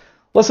him up.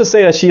 Let's just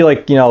say that she,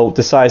 like, you know,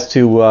 decides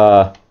to,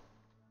 is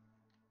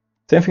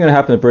anything going to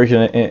happen to the bridge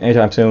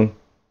anytime soon?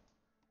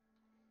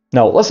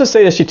 No, let's just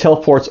say that she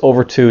teleports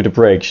over to the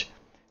bridge,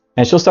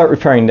 and she'll start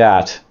repairing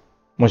that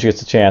when she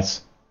gets a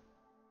chance.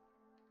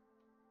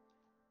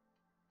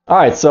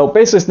 Alright, so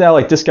basically it's now,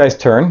 like, this guy's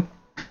turn.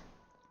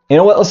 You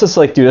know what, let's just,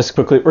 like, do this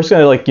quickly. We're just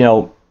going to, like, you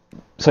know,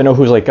 so I know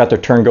who's, like, got their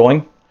turn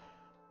going.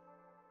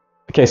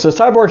 Okay, so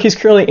Cyborg, he's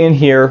currently in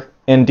here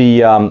in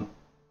the,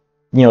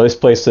 you know, this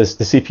place, the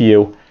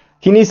CPU.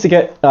 He needs to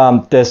get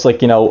this,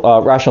 like, you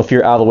know, rational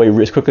fear out of the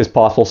way as quickly as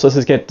possible. So let's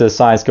just get the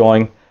science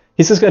going.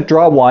 He's just going to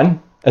draw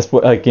one, as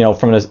like, you know,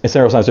 from the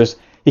scenario sensors.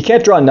 He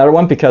can't draw another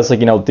one because, like,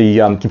 you know, the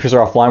computers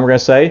are offline, we're going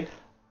to say.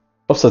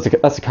 Oops,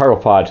 that's a cargo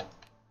pod.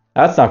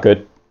 That's not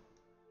good.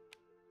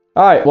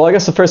 Alright, well, I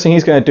guess the first thing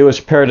he's going to do is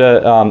repair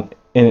the,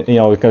 you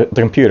know, the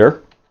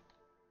computer.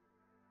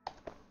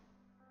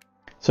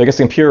 So I guess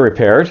the computer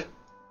repaired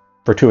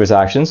for 2 of his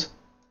actions.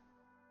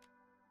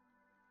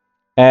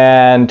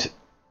 And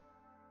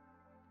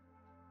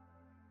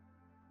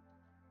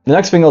the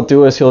next thing he'll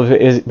do is he'll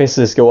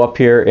basically just go up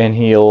here and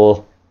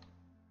he'll...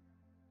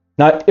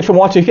 Now, if he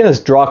wants to, he can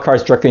just draw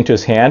cards directly into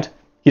his hand.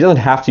 He doesn't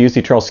have to use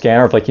the Eternal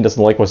Scanner if, like, he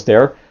doesn't like what's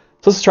there.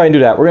 So let's try and do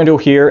that. We're going to do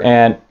it here,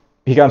 and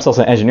he got himself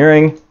some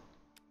engineering.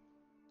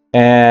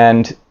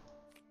 And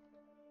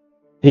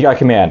he got a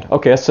command.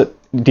 Okay, that's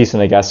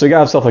decent, I guess. So he got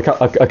himself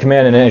a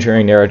command and an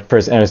engineering there for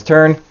his, and his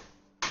turn.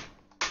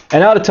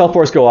 And now the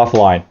teleports go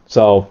offline.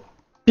 So,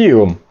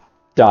 boom,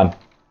 done.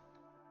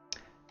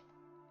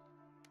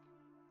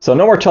 So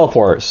no more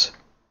teleporters.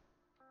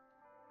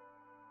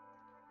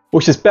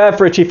 Which is bad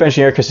for a chief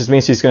engineer because this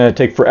means he's going to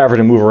take forever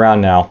to move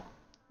around now.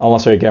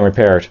 Unless they're getting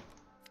repaired.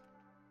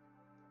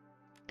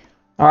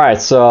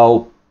 Alright,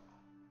 so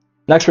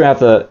next we're going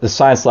to have the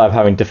science lab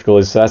having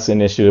difficulties, so that's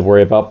an issue to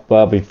worry about, but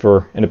that'll be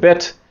for in a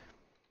bit.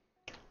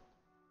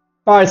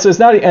 Alright, so it's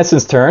now the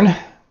ensign's turn.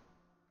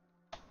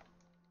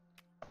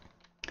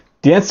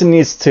 The ensign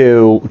needs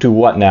to do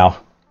what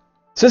now?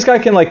 So this guy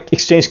can like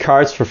exchange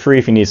cards for free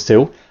if he needs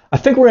to. I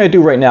think what we're going to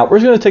do right now, we're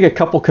just going to take a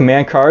couple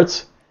command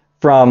cards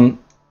from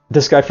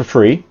this guy for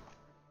free.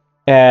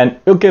 And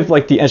it'll give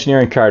like the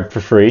engineering card for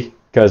free,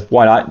 because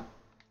why not?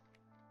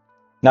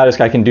 Now this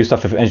guy can do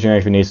stuff with engineering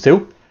if he needs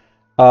to.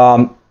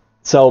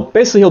 So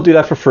basically he'll do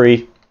that for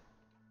free.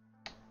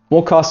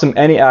 Won't cost him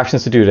any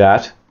actions to do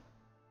that.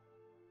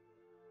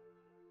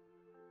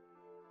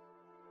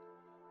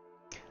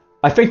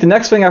 I think the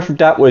next thing after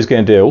that what he's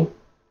going to do,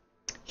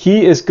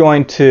 he is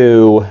going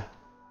to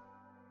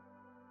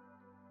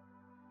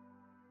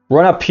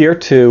run up here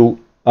to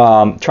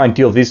try and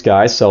deal with these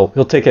guys. So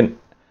he'll take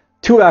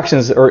two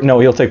actions, or no,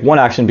 he'll take one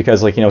action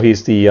because, like, you know,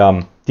 he's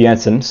the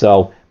ensign,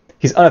 so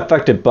he's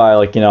unaffected by,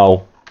 like, you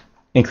know,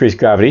 increased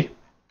gravity.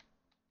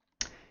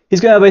 He's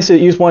going to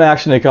basically use one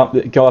action to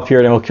go up here,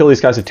 and he'll kill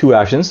these guys with two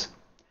actions.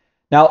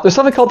 Now, there's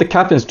something called the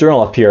Captain's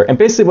Journal up here, and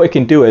basically what you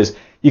can do is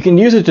you can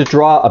use it to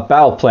draw a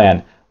battle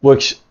plan,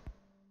 which,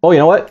 oh, you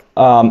know what?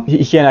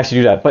 He can't actually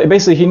do that, but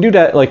basically he can do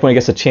that like when he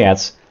gets a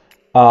chance.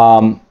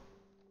 So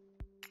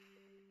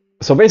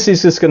basically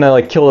he's just going to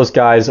like kill those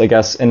guys, I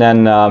guess, and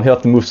then he'll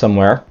have to move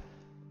somewhere.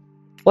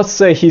 Let's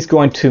say he's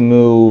going to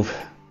move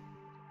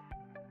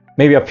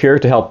maybe up here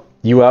to help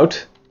you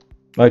out.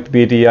 Might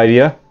be the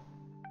idea.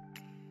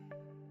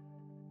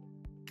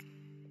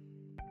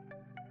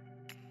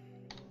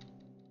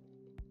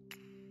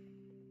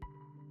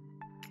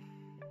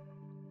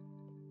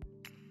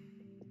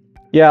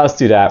 Yeah, let's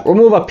do that. We'll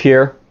move up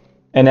here,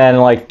 and then,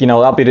 like, you know,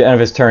 that'll be the end of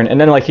his turn,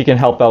 and then, like, he can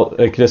help out,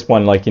 like, this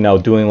one, like, you know,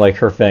 doing, like,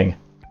 her thing.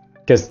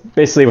 Because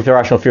basically with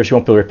irrational fear, she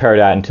won't be able to repair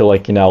that until,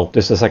 like, you know,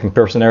 there's a second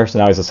person there, so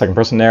now he's a second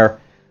person there.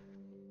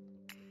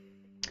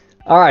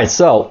 Alright,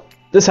 so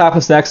this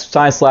happens next.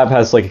 Science Lab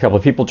has, like, a couple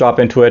of people drop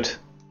into it.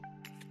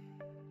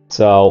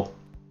 So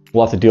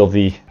we'll have to deal with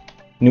the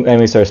new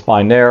enemies that are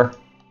spawning there.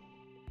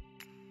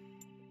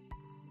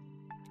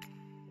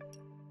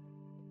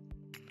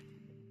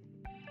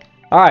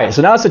 Alright,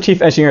 so now it's the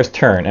Chief Engineer's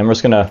turn, and we're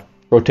just going to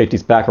rotate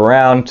these back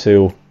around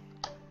to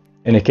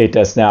indicate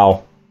that's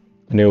now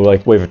a new,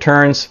 like, wave of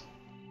turns.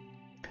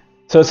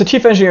 So it's the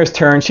Chief Engineer's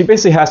turn. She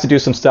basically has to do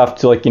some stuff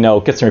to, like, you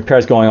know, get some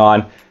repairs going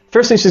on.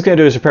 First thing she's going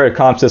to do is repair the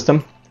comm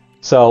system.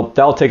 So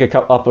that'll take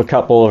up a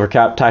couple of her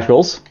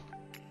tacticals.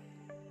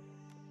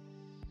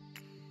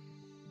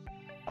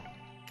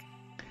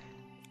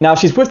 Now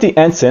she's with the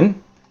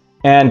Ensign,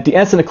 and the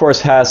Ensign, of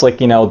course, has,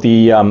 like, you know,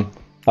 the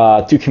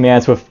two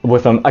commands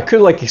with them. I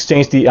could, like,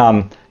 exchange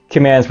the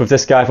commands with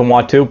this guy if I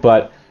want to,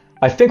 but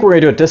I think what we're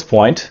gonna do at this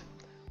point,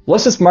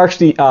 let's just march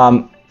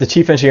the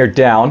Chief Engineer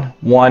down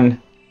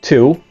 1,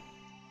 2,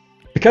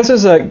 because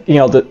there's a, you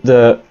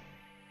know,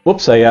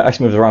 whoops, I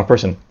actually moved the wrong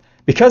person.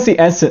 Because the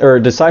Ensign, or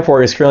the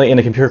Cyborg, is currently in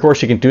the computer core,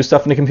 she can do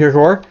stuff in the computer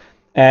core,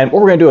 and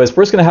what we're gonna do is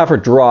we're just gonna have her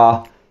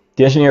draw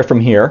the Engineer from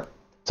here,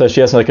 so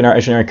she has, like, an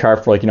engineering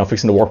card for, like, you know,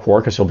 fixing the warp core,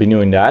 because she'll be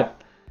doing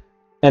that,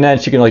 and then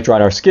she can, like, draw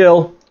our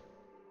skill.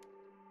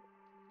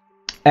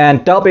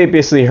 And that'll be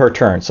basically her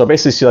turn. So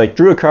basically she, like,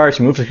 drew a card,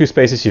 she moved a few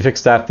spaces, she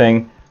fixed that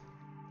thing.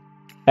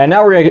 And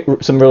now we're going to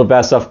get some real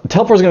bad stuff. The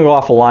teleport's going to go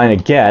off the line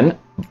again.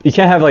 You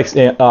can't have, like,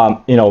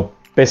 you know,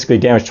 basically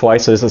damage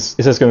twice, so this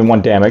is going to be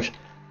 1 damage.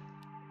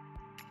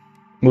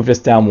 Move this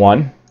down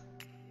 1.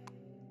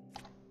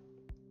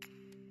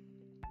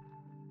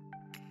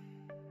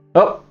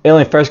 Oh,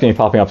 alien fire's going to be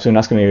popping up soon.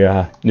 That's going to be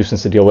a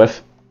nuisance to deal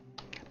with.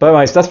 But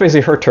anyways, that's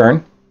basically her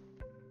turn.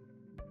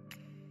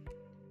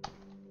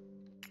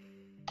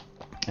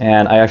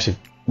 And I actually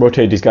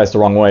rotated these guys the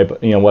wrong way,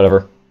 but, you know,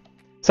 whatever.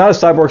 It's now the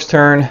Cyborg's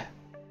turn.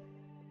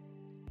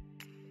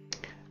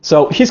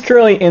 So he's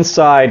currently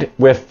inside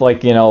with,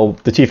 like, you know,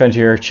 the Chief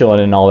Engineer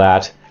chilling and all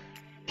that.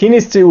 He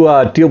needs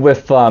to deal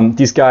with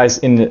these guys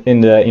in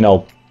the you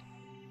know,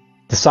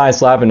 the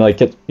science lab and, like,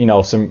 get, you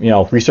know, some, you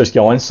know, research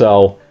going.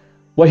 So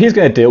what he's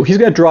going to do, he's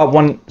going to draw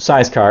 1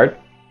 science card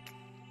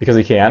because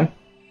he can.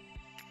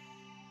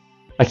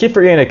 I keep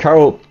forgetting that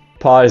cargo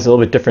pod is a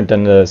little bit different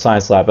than the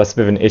science lab. That's a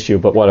bit of an issue,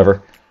 but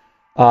whatever.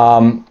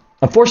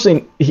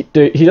 Unfortunately, he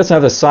doesn't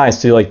have the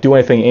science to, like, do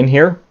anything in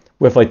here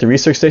with, like, the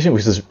research station,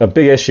 which is a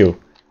big issue.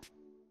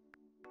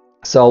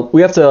 So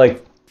we have to,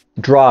 like,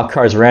 draw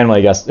cards randomly,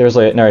 I guess. There's,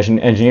 like, an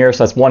engineer,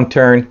 so that's 1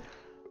 turn.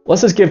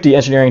 Let's just give the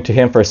engineering to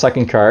him for a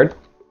second card.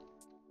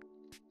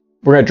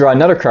 We're going to draw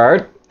another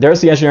card.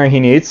 There's the engineering he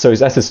needs, so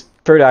that's his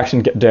 3rd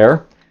action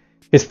there.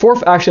 His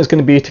 4th action is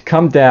going to be to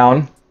come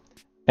down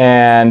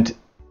and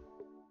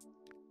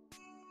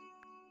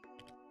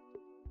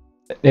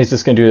he's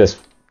just going to do this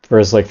for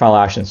his, like, final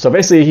action. So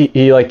basically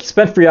he like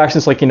spent 3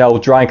 actions, like, you know,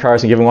 drawing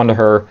cards and giving 1 to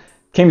her.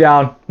 Came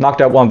down,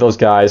 knocked out 1 of those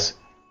guys.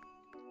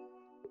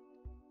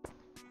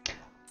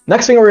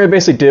 Next thing we're going to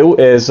basically do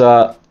is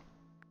have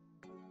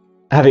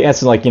the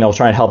Ensign, like, you know,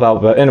 try and help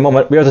out, but in a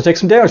moment we have to take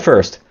some damage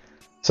first.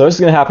 So this is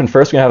going to happen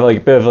first. We're going to have,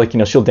 like, a bit of, like, you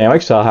know, shield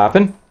damage, so that'll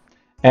happen.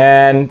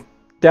 And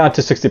down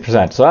to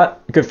 60%. So that's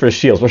good for the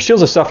shields. But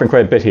shields are suffering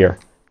quite a bit here.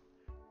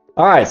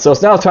 Alright, so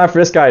it's now time for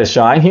this guy to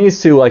shine. He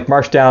needs to like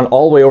march down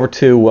all the way over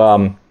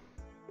to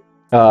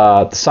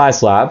the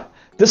science lab.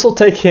 This will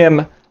take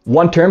him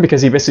 1 turn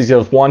because he basically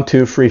deals 1,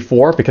 2, 3,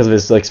 4 because of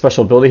his like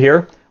special ability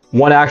here.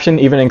 1 action,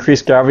 even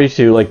increased gravity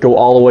to like go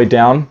all the way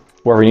down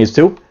wherever he needs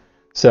to.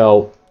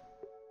 So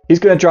he's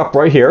going to drop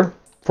right here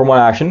for 1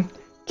 action.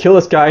 Kill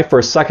this guy for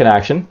a 2nd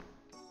action.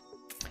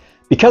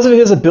 Because of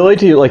his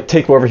ability to like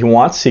take whatever he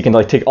wants, he can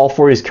like take all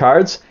 4 of these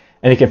cards,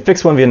 and he can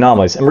fix one of the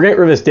anomalies. And we're getting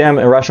rid of this damn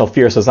irrational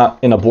fear, so it's not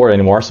in the board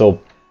anymore.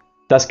 So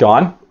that's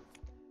gone.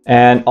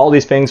 And all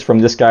these things from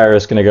this guy are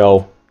just going to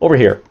go over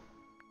here.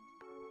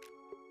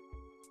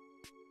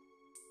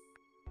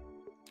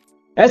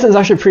 And it's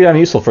actually pretty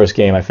useful for this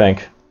game, I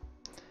think.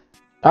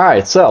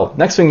 Alright, so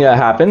next thing that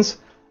happens.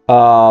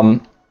 That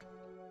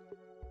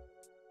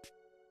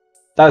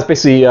was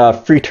basically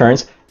 3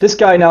 turns. This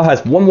guy now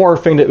has 1 more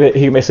thing that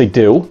he can basically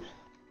do.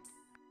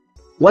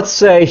 Let's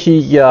say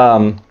he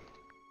can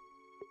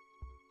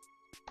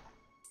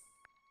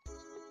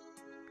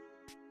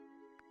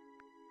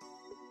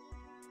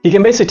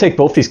basically take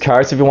both these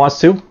cards if he wants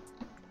to.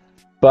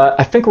 But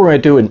I think we're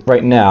going to do it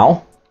right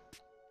now.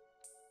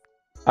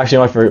 Actually,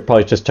 I might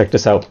probably just check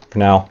this out for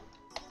now.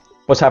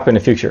 What's happening in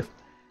the future?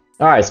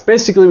 Alright, so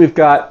basically we've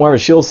got one of our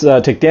shields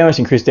take damage,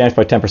 increase damage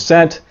by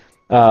 10%.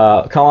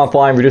 Calm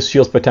offline, reduce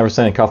shields by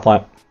 10%, and calm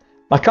offline.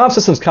 My comm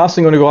system's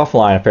constantly going to go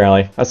offline,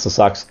 apparently. That still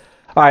sucks.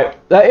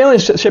 Alright, that alien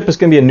ship is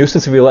going to be a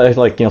nuisance if we let it,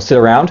 like, you know, sit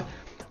around.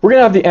 We're going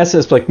to have the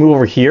ensign like move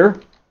over here.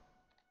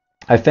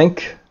 I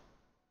think.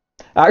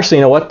 Actually,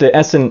 you know what? The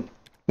ensign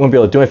won't be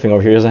able to do anything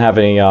over here. He doesn't have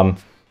any,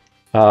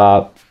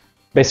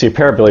 basically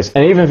repair abilities.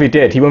 And even if he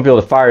did, he wouldn't be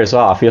able to fire this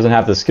off. He doesn't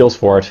have the skills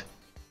for it.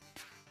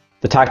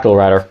 The tactical,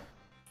 rather.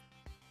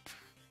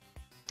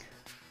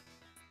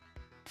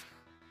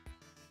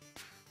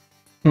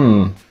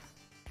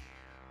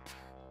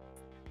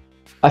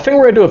 I think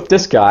we're going to do with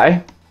this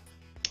guy.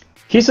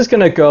 He's just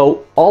going to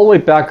go all the way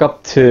back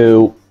up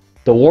to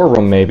the war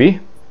room, maybe.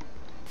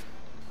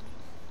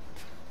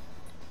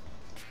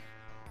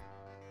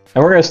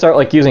 And we're going to start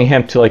like using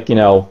him to, like, you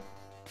know,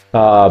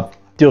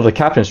 deal with the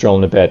captain's drone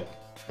in a bit.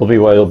 Will be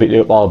what it'll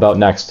be all about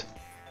next.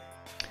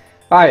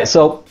 Alright,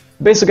 so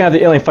basically going to have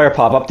the alien fire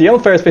pop up. The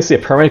alien fire is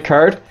basically a permanent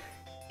card.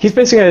 He's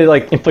basically going to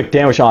like inflict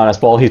damage on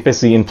us while he's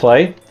basically in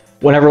play.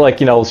 Whenever,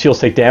 like, you know, shields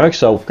take damage,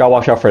 so gotta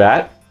watch out for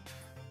that.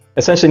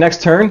 Essentially,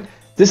 next turn,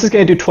 this is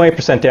going to do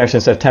 20% damage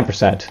instead of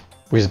 10%,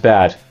 which is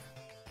bad.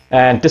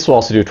 And this will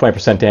also do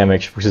 20%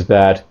 damage, which is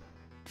bad.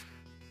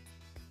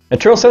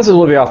 Internal sensors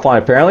will be offline,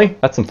 apparently.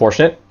 That's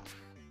unfortunate.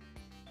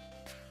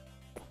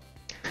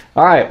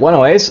 Alright, well,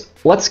 anyways,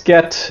 let's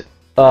get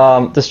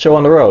this show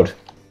on the road.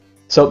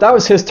 So that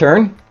was his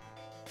turn.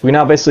 We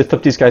now basically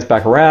flip these guys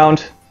back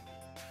around.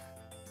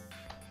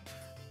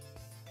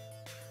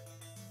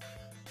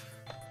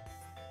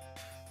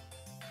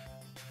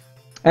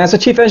 And it's the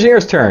Chief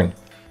Engineer's turn.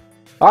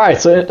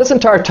 Alright, so this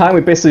entire time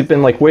we've basically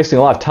been like wasting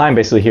a lot of time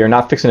basically here,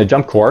 not fixing the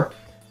jump core.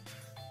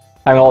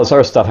 Having all this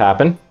other stuff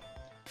happen.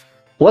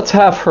 Let's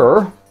have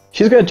her.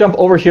 She's going to jump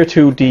over here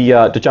to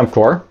the jump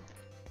core.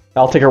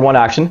 I'll take her 1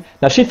 action.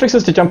 Now she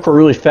fixes the jump core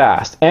really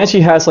fast. And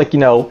she has, like, you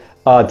know,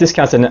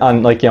 discounts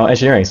on, like, you know,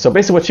 engineering. So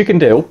basically what she can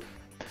do,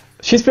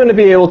 she's going to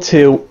be able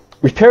to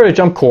repair the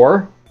jump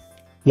core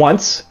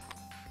once.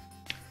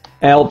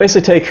 And it'll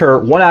basically take her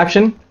 1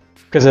 action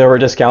because of her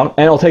discount,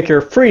 and it'll take her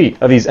 3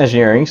 of these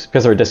engineerings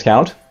because of her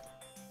discount.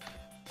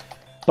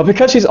 But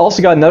because she's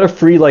also got another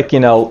 3, like, you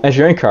know,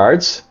 engineering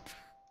cards,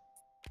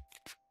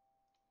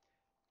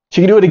 she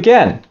can do it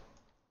again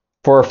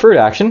for her 3rd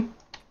action.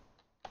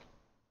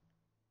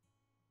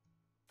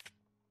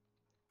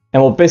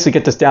 And we'll basically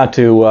get this down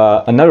to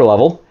another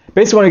level.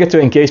 Basically, when we get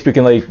to engage, we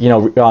can, like, you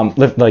know,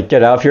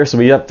 get out of here. So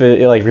we have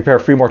to, like, repair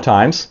 3 more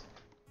times.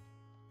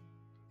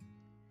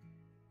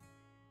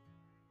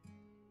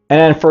 And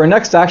then for her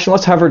next action,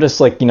 let's have her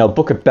just, like, you know,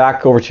 book it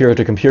back over to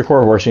the computer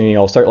core where she, you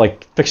know, start,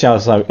 like, fixing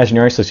out some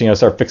engineering, so she, you know,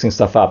 start fixing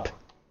stuff up.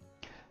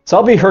 So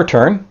that'll be her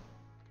turn. And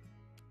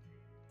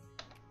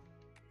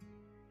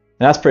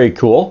that's pretty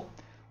cool.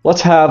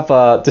 Let's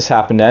have this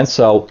happen then.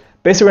 So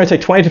basically we're going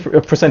to take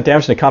 20%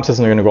 damage and the comm systems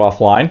are going to go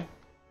offline.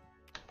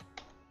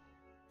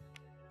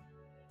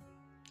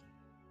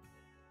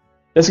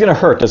 This is going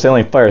to hurt this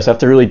alien fire, so I have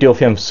to really deal with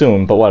him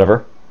soon, but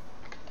whatever.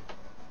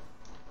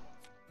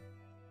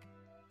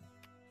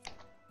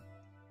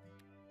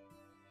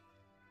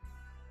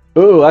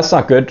 Ooh, that's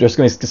not good. There's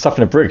going to be stuff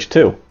in the bridge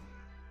too.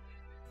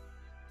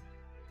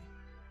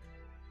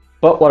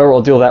 But whatever,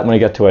 we'll deal with that when we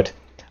get to it.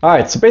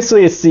 Alright, so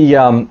basically it's the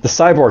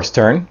cyborg's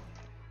turn.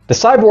 The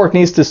cyborg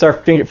needs to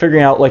start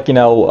figuring out, like, you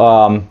know,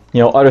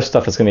 other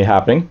stuff that's going to be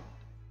happening.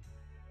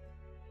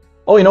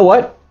 Oh, you know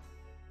what?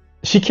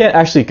 She can't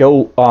actually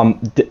go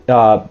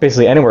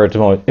basically anywhere at the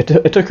moment.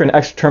 It took her an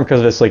extra turn because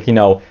of this, like, you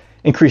know,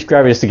 increased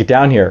gravity just to get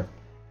down here.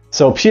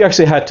 So she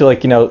actually had to,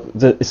 like, you know,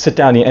 sit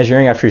down in the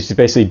engineering after she's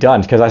basically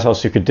done, because that's all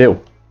she could do.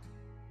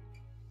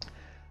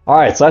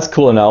 Alright, so that's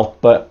cool to know,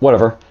 but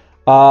whatever.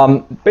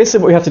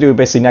 Basically what we have to do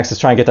basically next is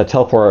try and get that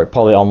teleport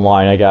probably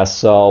online, I guess.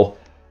 So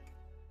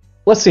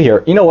let's see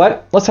here. You know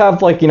what? Let's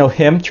have like, you know,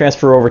 him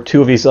transfer over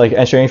 2 of these like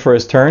engineering for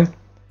his turn.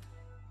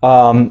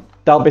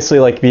 That'll basically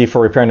like be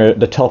for repairing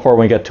the teleport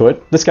when we get to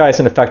it. This guy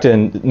isn't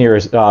affected near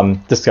his,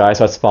 this guy,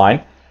 so that's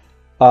fine.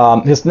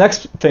 His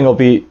next thing will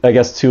be, I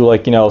guess, to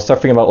like, you know,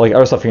 start thinking about like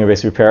other stuff he can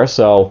basically repair.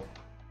 So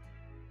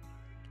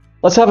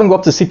let's have him go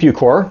up to the CPU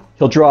core.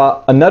 He'll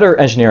draw another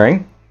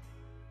engineering.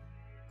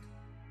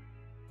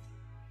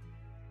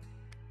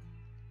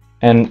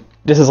 And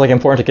this is like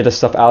important to get this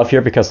stuff out of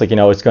here because like, you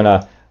know, it's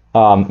gonna,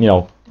 you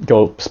know,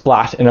 go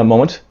splat in a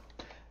moment.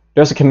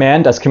 There's a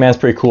command. That command's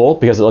pretty cool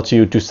because it lets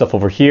you do stuff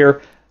over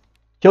here.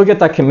 He'll get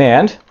that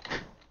command.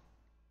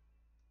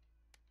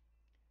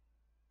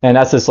 And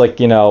that's just like,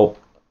 you know,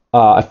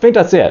 I think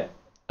that's it.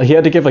 He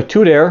had to give like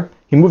 2 there.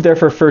 He moved there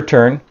for a 3rd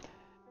turn.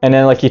 And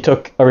then like he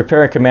took a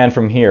repairing command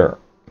from here.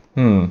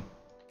 You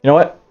know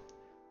what?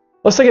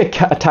 Let's take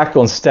a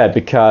tactical instead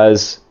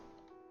because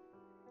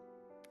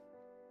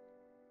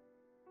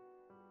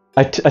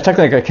I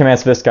technically got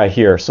commands for this guy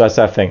here, so that's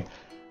that thing.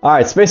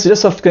 Alright, so basically this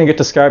stuff's going to get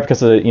discarded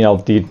because of the, you know,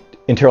 the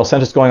internal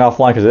centers going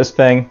offline because of this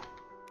thing.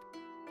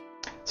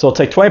 So it'll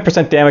take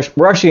 20% damage.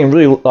 We're actually getting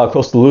really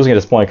close to losing at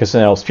this point because, you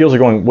know, fields are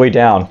going way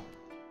down,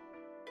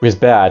 which is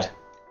bad.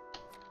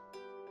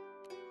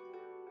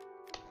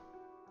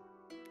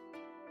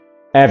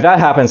 And if that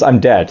happens, I'm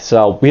dead.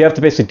 So we have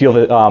to basically deal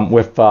with,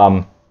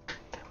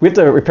 we have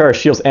to repair our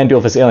shields and deal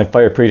with this alien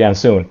fighter pretty damn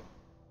soon.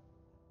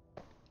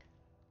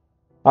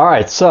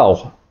 Alright,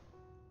 so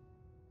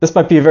this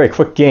might be a very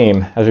quick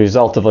game as a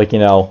result of, like, you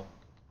know,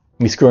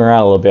 me screwing around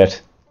a little bit.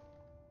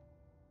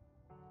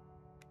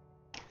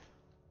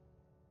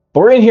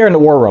 But we're in here in the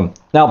war room.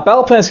 Now,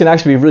 battle plans can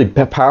actually be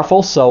really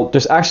powerful, so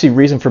there's actually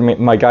reason for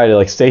my guy to,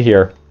 like, stay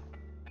here,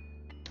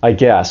 I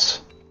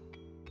guess.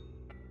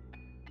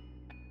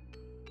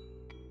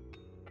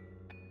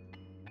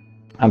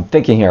 I'm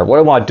thinking here, what do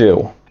I want to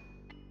do?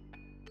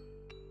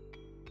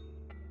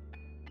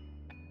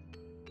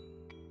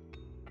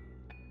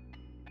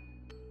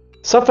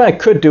 Something I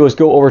could do is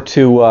go over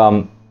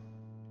to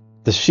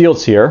the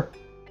shields here.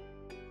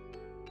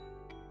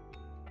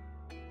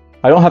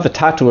 I don't have the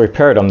tactical to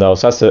repair them though,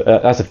 so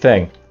that's a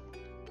thing.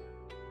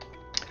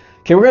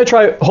 Okay, we're gonna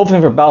try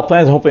hoping for battle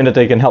plans and hoping that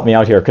they can help me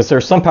out here because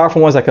there's some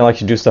powerful ones that can let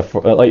you do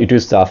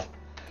stuff.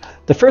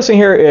 The first thing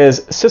here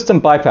is system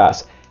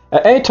bypass.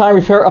 At any time,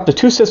 repair up to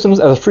 2 systems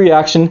as a free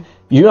action.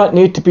 You do not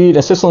need to be in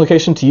a system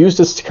location to use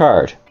this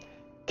card.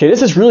 Okay,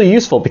 this is really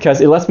useful because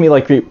it lets me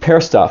like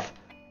repair stuff.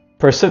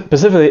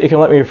 Specifically, it can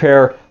let me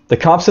repair the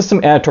comp system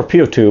and a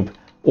torpedo tube,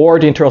 or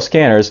the internal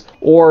scanners,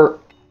 or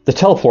the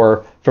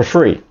teleporter for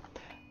free.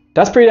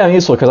 That's pretty damn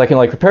useful because I can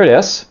like repair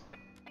this.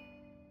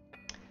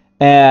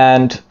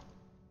 And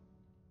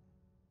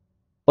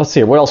let's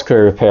see, what else could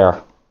I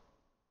repair?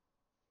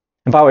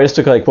 And by the way, this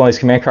took like one of these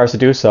command cards to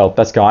do, so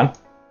that's gone.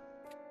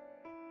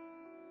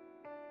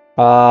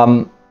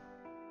 I'm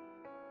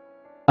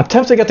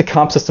tempted to get the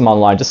comp system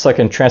online just so I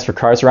can transfer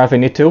cards around if I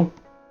need to.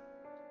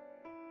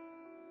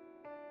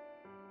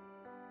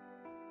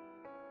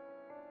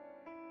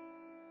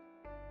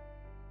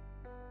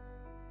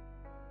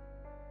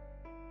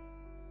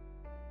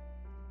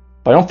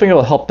 But I don't think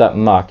it'll help that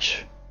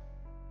much.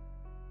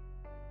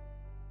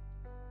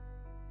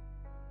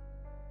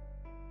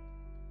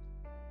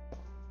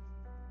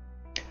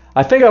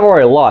 I think I've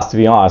already lost, to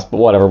be honest, but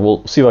whatever,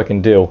 we'll see what I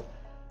can do.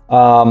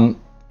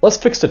 Let's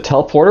fix the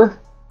teleporter.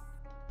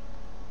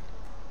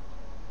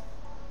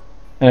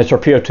 And a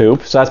torpedo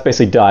tube, so that's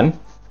basically done.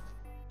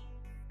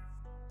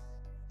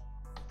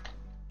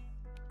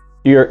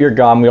 You're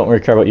gone, we don't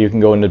really care about you, can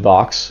go in the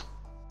box.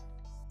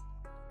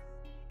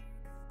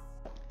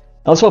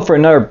 Now let's hope for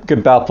another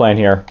good battle plan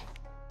here.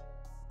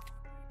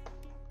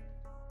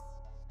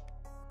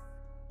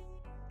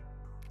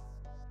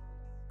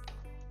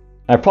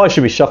 I probably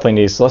should be shuffling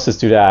these, so let's just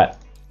do that.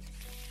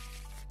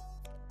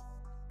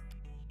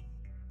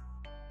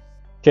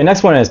 Okay,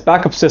 next one is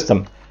backup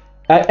system.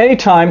 At any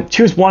time,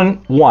 choose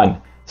one.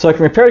 So I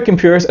can repair the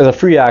computers as a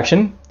free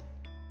action.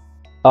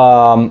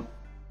 Or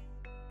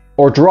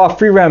draw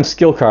free random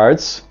skill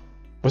cards.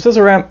 Was this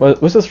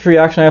a free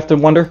action, I have to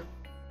wonder?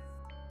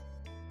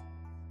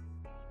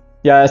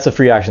 Yeah, that's a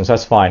free action, so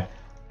that's fine.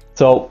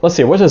 So let's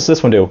see, what does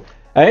this one do?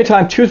 At any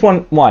time, choose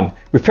one.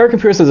 Repair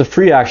computers as a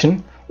free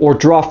action, or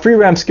draw free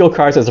random skill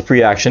cards as a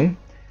free action.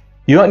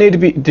 You don't need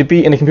to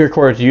be in the computer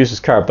core to use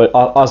this card, but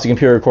obviously the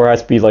computer core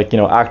has to be like, you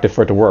know, active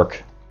for it to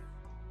work.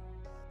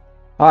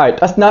 Alright,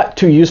 that's not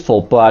too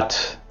useful,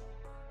 but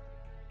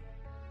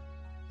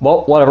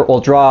well, whatever,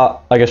 we'll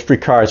draw, I guess, free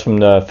cards from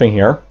the thing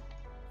here.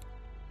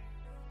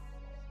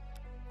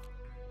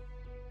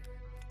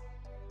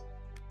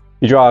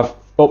 You draw,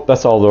 oh,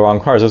 that's all the wrong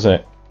cards, isn't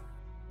it?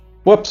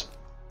 Whoops.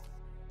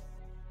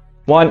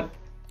 1,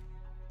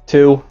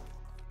 2,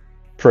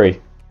 3.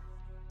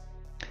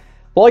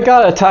 Well, I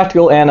got a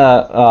tactical and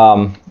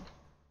a,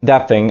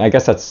 that thing. I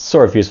guess that's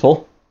sort of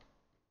useful.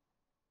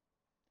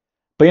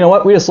 But you know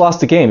what? We just lost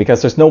the game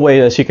because there's no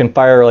way that she can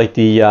fire, like,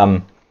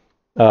 the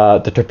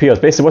the torpedoes.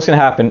 Basically, what's going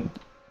to happen?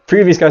 Three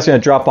of these guys are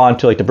going to drop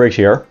onto like the bridge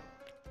here.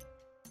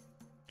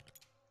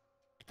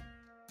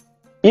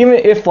 Even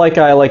if like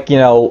I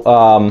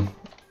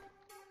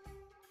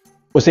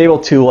was able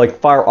to like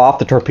fire off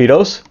the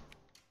torpedoes,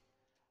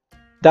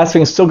 that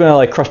thing's still going to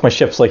like crush my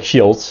ship's like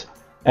shields,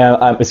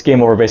 and it's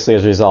game over basically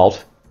as a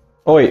result.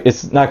 Oh wait,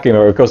 it's not game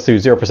over. It goes to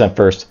 0%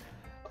 first.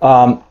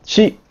 But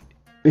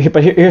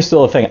here's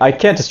still the thing. I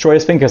can't destroy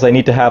this thing because I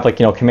need to have like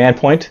command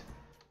point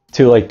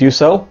to like do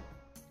so.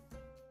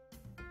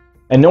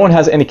 And no one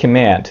has any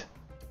command.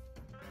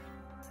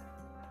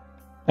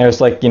 And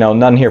there's like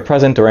none here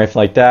present or anything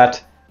like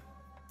that.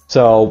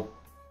 So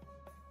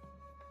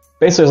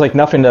basically, there's like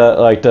nothing to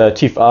like the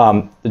chief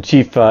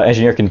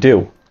engineer can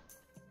do.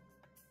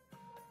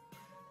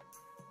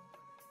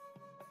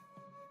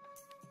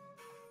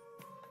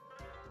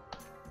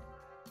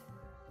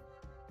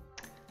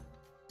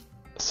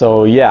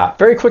 So yeah,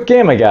 very quick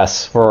game, I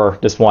guess, for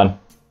this one.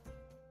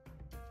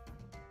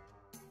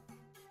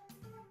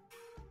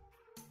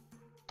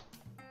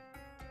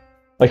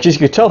 Like, she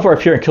could teleport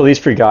up here and kill these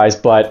three guys,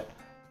 but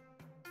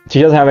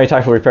she doesn't have any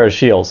tactical repair to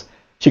shields.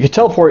 She could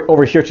teleport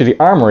over here to the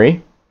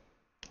armory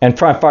and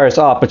try and fire us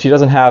off, but she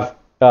doesn't have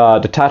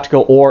the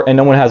tactical and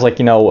no one has, like,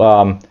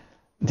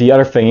 the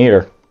other thing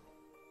either.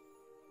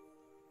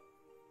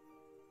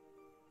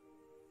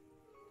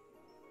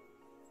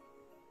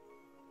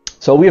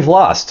 So we've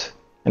lost,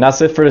 and that's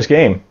it for this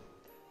game.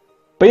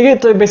 But you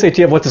get the basic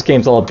idea of what this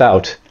game's all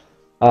about.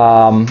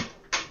 I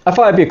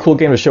thought it'd be a cool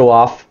game to show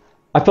off.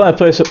 I plan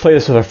to play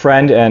this with a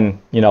friend, and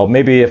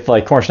maybe if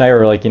like Corn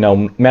Schneider or like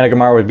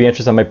Managamara would be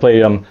interested, I might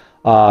play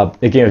a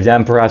game of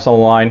them perhaps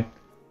online.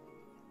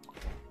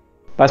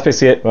 That's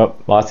basically it. Well,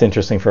 that's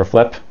interesting for a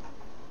flip.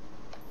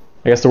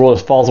 I guess the world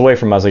just falls away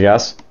from us, I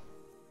guess.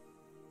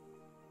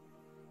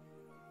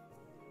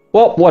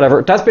 Well,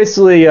 whatever. That's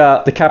basically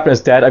the captain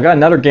is dead. I've got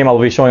another game I'll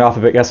be showing off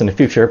a bit, I guess, in the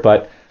future,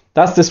 but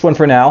that's this one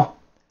for now.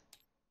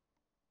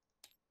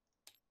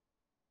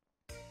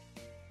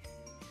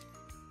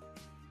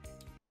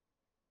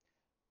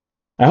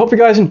 I hope you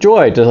guys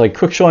enjoyed the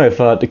quick showing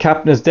of the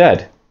captain is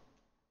dead.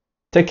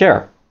 Take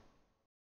care.